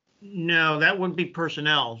prosecutor? No, that wouldn't be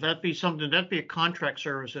personnel. That'd be a contract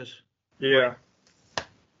services. Yeah,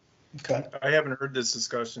 Okay. I haven't heard this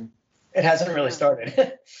discussion. It hasn't really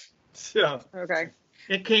started. Yeah. Okay.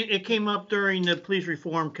 It came up during the police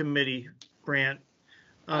reform committee, Brant,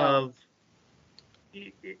 of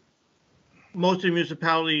most of the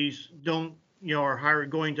municipalities don't, are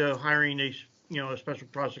going to hiring a special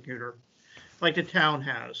prosecutor, like the town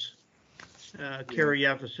has. Carrie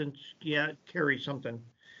Efferson, Carrie something,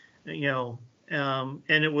 and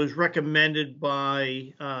it was recommended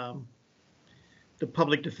by the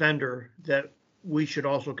public defender that we should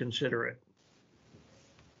also consider it.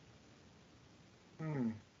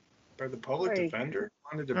 By the public Right. defender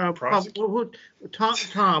wanted to prosecute,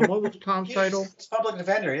 Tom, what was Tom's title? It's public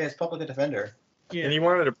defender. Yeah, it's public defender. Yeah. and he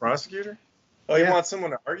wanted a prosecutor. Oh, Yeah. he wants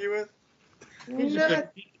someone to argue with. He's a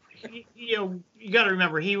good, you got to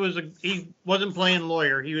remember, he wasn't playing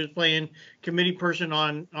lawyer. He was playing committee person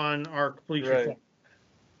on our police Right. reform.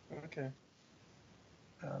 Okay.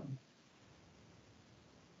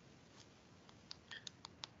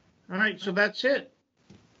 All right, so that's it.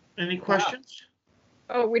 Any questions?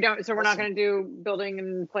 Oh, we don't, so we're not going to do building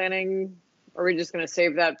and planning? Or are we just going to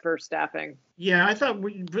save that for staffing? Yeah, I thought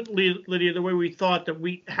Lydia, the way we thought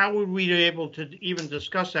that how would we be able to even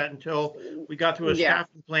discuss that until we got through a Yeah.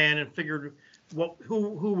 staffing plan and figured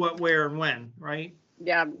who, what, where, and when, right?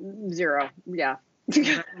 Yeah, 0. Yeah.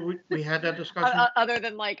 We had that discussion. Other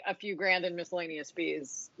than like a few grand in miscellaneous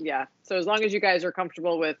fees. Yeah. So as long as you guys are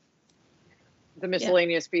comfortable with the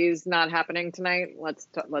miscellaneous fees not happening tonight, let's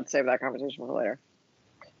save that conversation for later.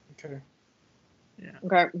 Okay. Yeah.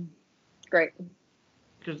 Okay. Great.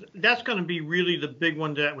 Because that's going to be really the big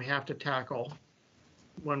one that we have to tackle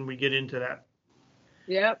when we get into that.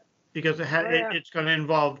 Yep. Because it's going to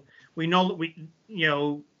involve, we know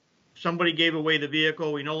that somebody gave away the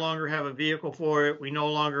vehicle. We no longer have a vehicle for it. We no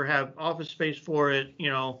longer have office space for it.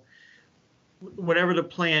 Whatever the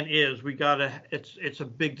plan is, it's a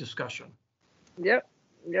big discussion. Yep.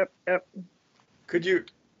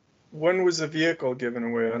 When was the vehicle given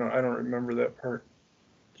away? I don't remember that part.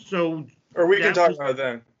 So, Or we can That talk was- about it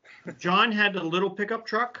then. John had the little pickup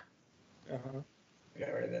truck. Uh-huh.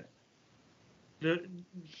 Got rid of it.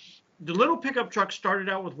 The little pickup truck started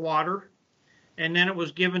out with water, and then it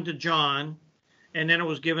was given to John, and then it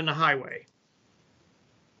was given to Highway.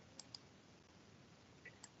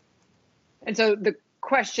 And so the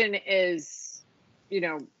question is,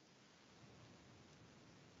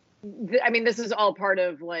 this is all part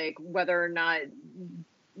of like whether or not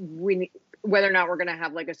we're going to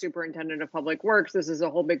have like a superintendent of public works. This is a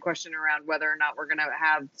whole big question around whether or not we're going to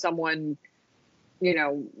have someone, we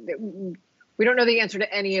don't know the answer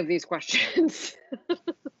to any of these questions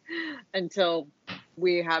until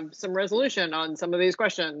we have some resolution on some of these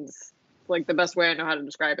questions. Like the best way I know how to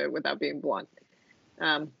describe it without being blunt.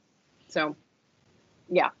 So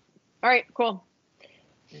yeah. All right, cool.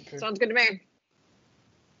 Okay. Sounds good to me.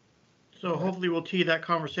 So hopefully we'll tee that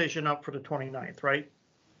conversation up for the 29th, right?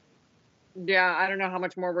 Yeah, I don't know how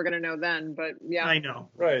much more we're going to know then, but yeah. I know.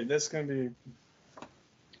 Right. That's going to be.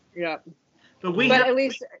 Yeah. But But at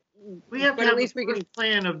least we have to but have at least the we first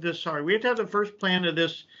plan of this. Sorry, we have to have the first plan of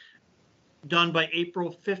this done by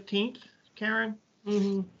April 15th, Karen.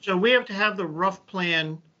 Mm-hmm. So we have to have the rough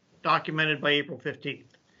plan documented by April 15th.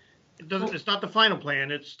 It's not the final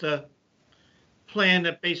plan. It's the plan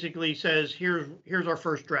that basically says, here's our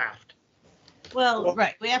first draft. Well,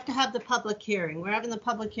 right, we have to have the public hearing. We're having the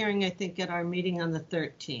public hearing, I think, at our meeting on the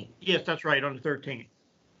 13th. Yes, that's right, on the 13th.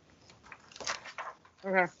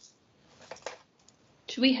 Okay.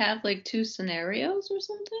 Should we have like 2 scenarios or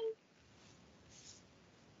something?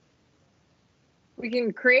 We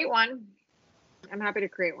can create one. I'm happy to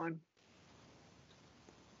create one.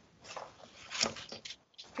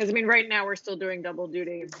 Because I mean, right now we're still doing double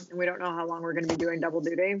duty, and we don't know how long we're going to be doing double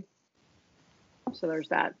duty. So there's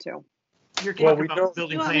that too. You're Well, talking we about don't-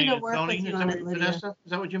 building You want me planning to and work with zoning, you is on that it, what, Lydia? Vanessa?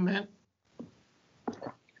 Is that what you meant?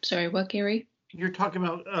 Sorry, what, Gary? You're talking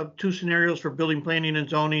about 2 scenarios for building planning and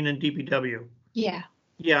zoning and DPW. Yeah.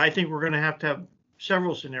 Yeah, I think we're gonna have to have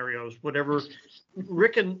several scenarios, whatever.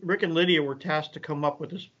 Rick and Lydia were tasked to come up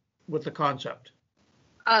with this, with the concept.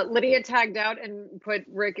 Lydia tagged out and put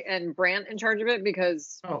Rick and Brant in charge of it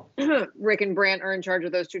because Oh, Rick and Brant are in charge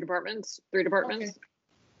of those 2 departments, 3 departments. Okay.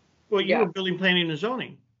 Well, you Yeah. were building planning and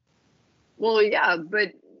zoning. Well, yeah,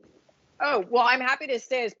 but well, I'm happy to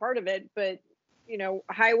stay as part of it, but you know,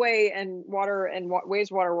 highway and water and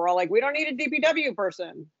wastewater were all like, we don't need a DPW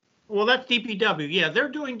person. Well, that's DPW. Yeah, they're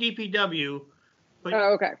doing DPW, but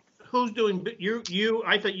Oh, okay. who's doing,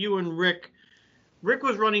 I thought you and Rick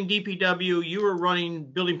was running DPW, you were running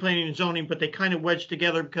building planning and zoning, but they kind of wedged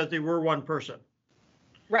together because they were one person.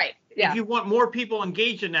 Right. Yeah. If you want more people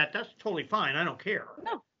engaged in that, that's totally fine. I don't care.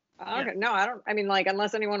 No. Okay. No, I don't. I mean, like,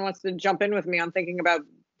 unless anyone wants to jump in with me on thinking about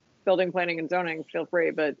building planning and zoning, feel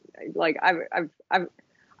free. But like,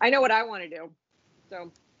 I know what I want to do.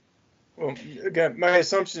 So. Well, again, my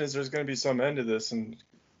assumption is there's going to be some end to this in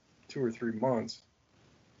 2 or 3 months.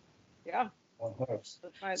 Yeah. 100%.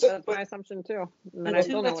 That's my assumption too. And then I And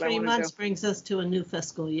still 2 know or what I 3 want to months do. brings us to a new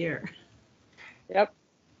fiscal year. Yep.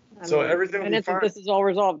 So everything will and be if fine. this is all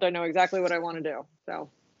resolved, I know exactly what I want to do. So.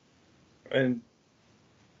 And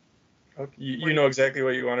okay, you know exactly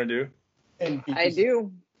what you want to do? And I because-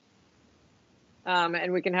 do.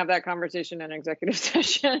 And we can have that conversation in executive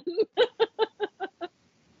session.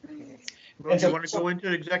 Well, And do you so- want to go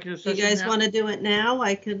into executive You session guys now? want to do it now?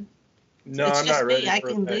 I could, No, it's I'm just not ready me, I for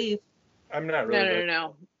can that. leave. I'm not really.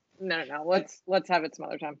 No. Let's have it some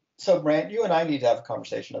other time. So Brant, you and I need to have a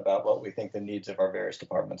conversation about what we think the needs of our various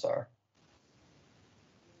departments are.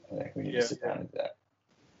 I think we need Yeah. to sit down and do that.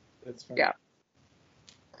 That's fine. Yeah.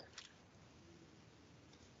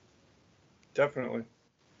 Definitely.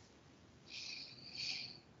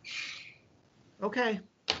 Okay.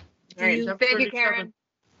 All right. you- Thank you, 7:37. Karen.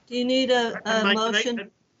 Do you need a Mike,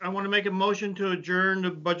 motion? I want to make a motion to adjourn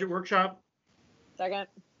the budget workshop. Second.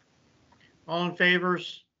 All in favor,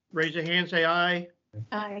 raise a hand, say aye.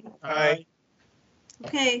 Aye. Aye.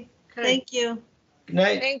 Okay, Okay. thank you. Good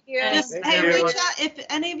night. Thank you. Just, Thank hey, you. reach out, if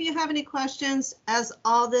any of you have any questions, as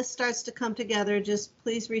all this starts to come together, just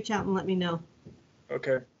please reach out and let me know.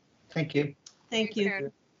 Okay. Thank you. Thank Thanks, you.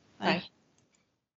 Karen. Bye. Bye.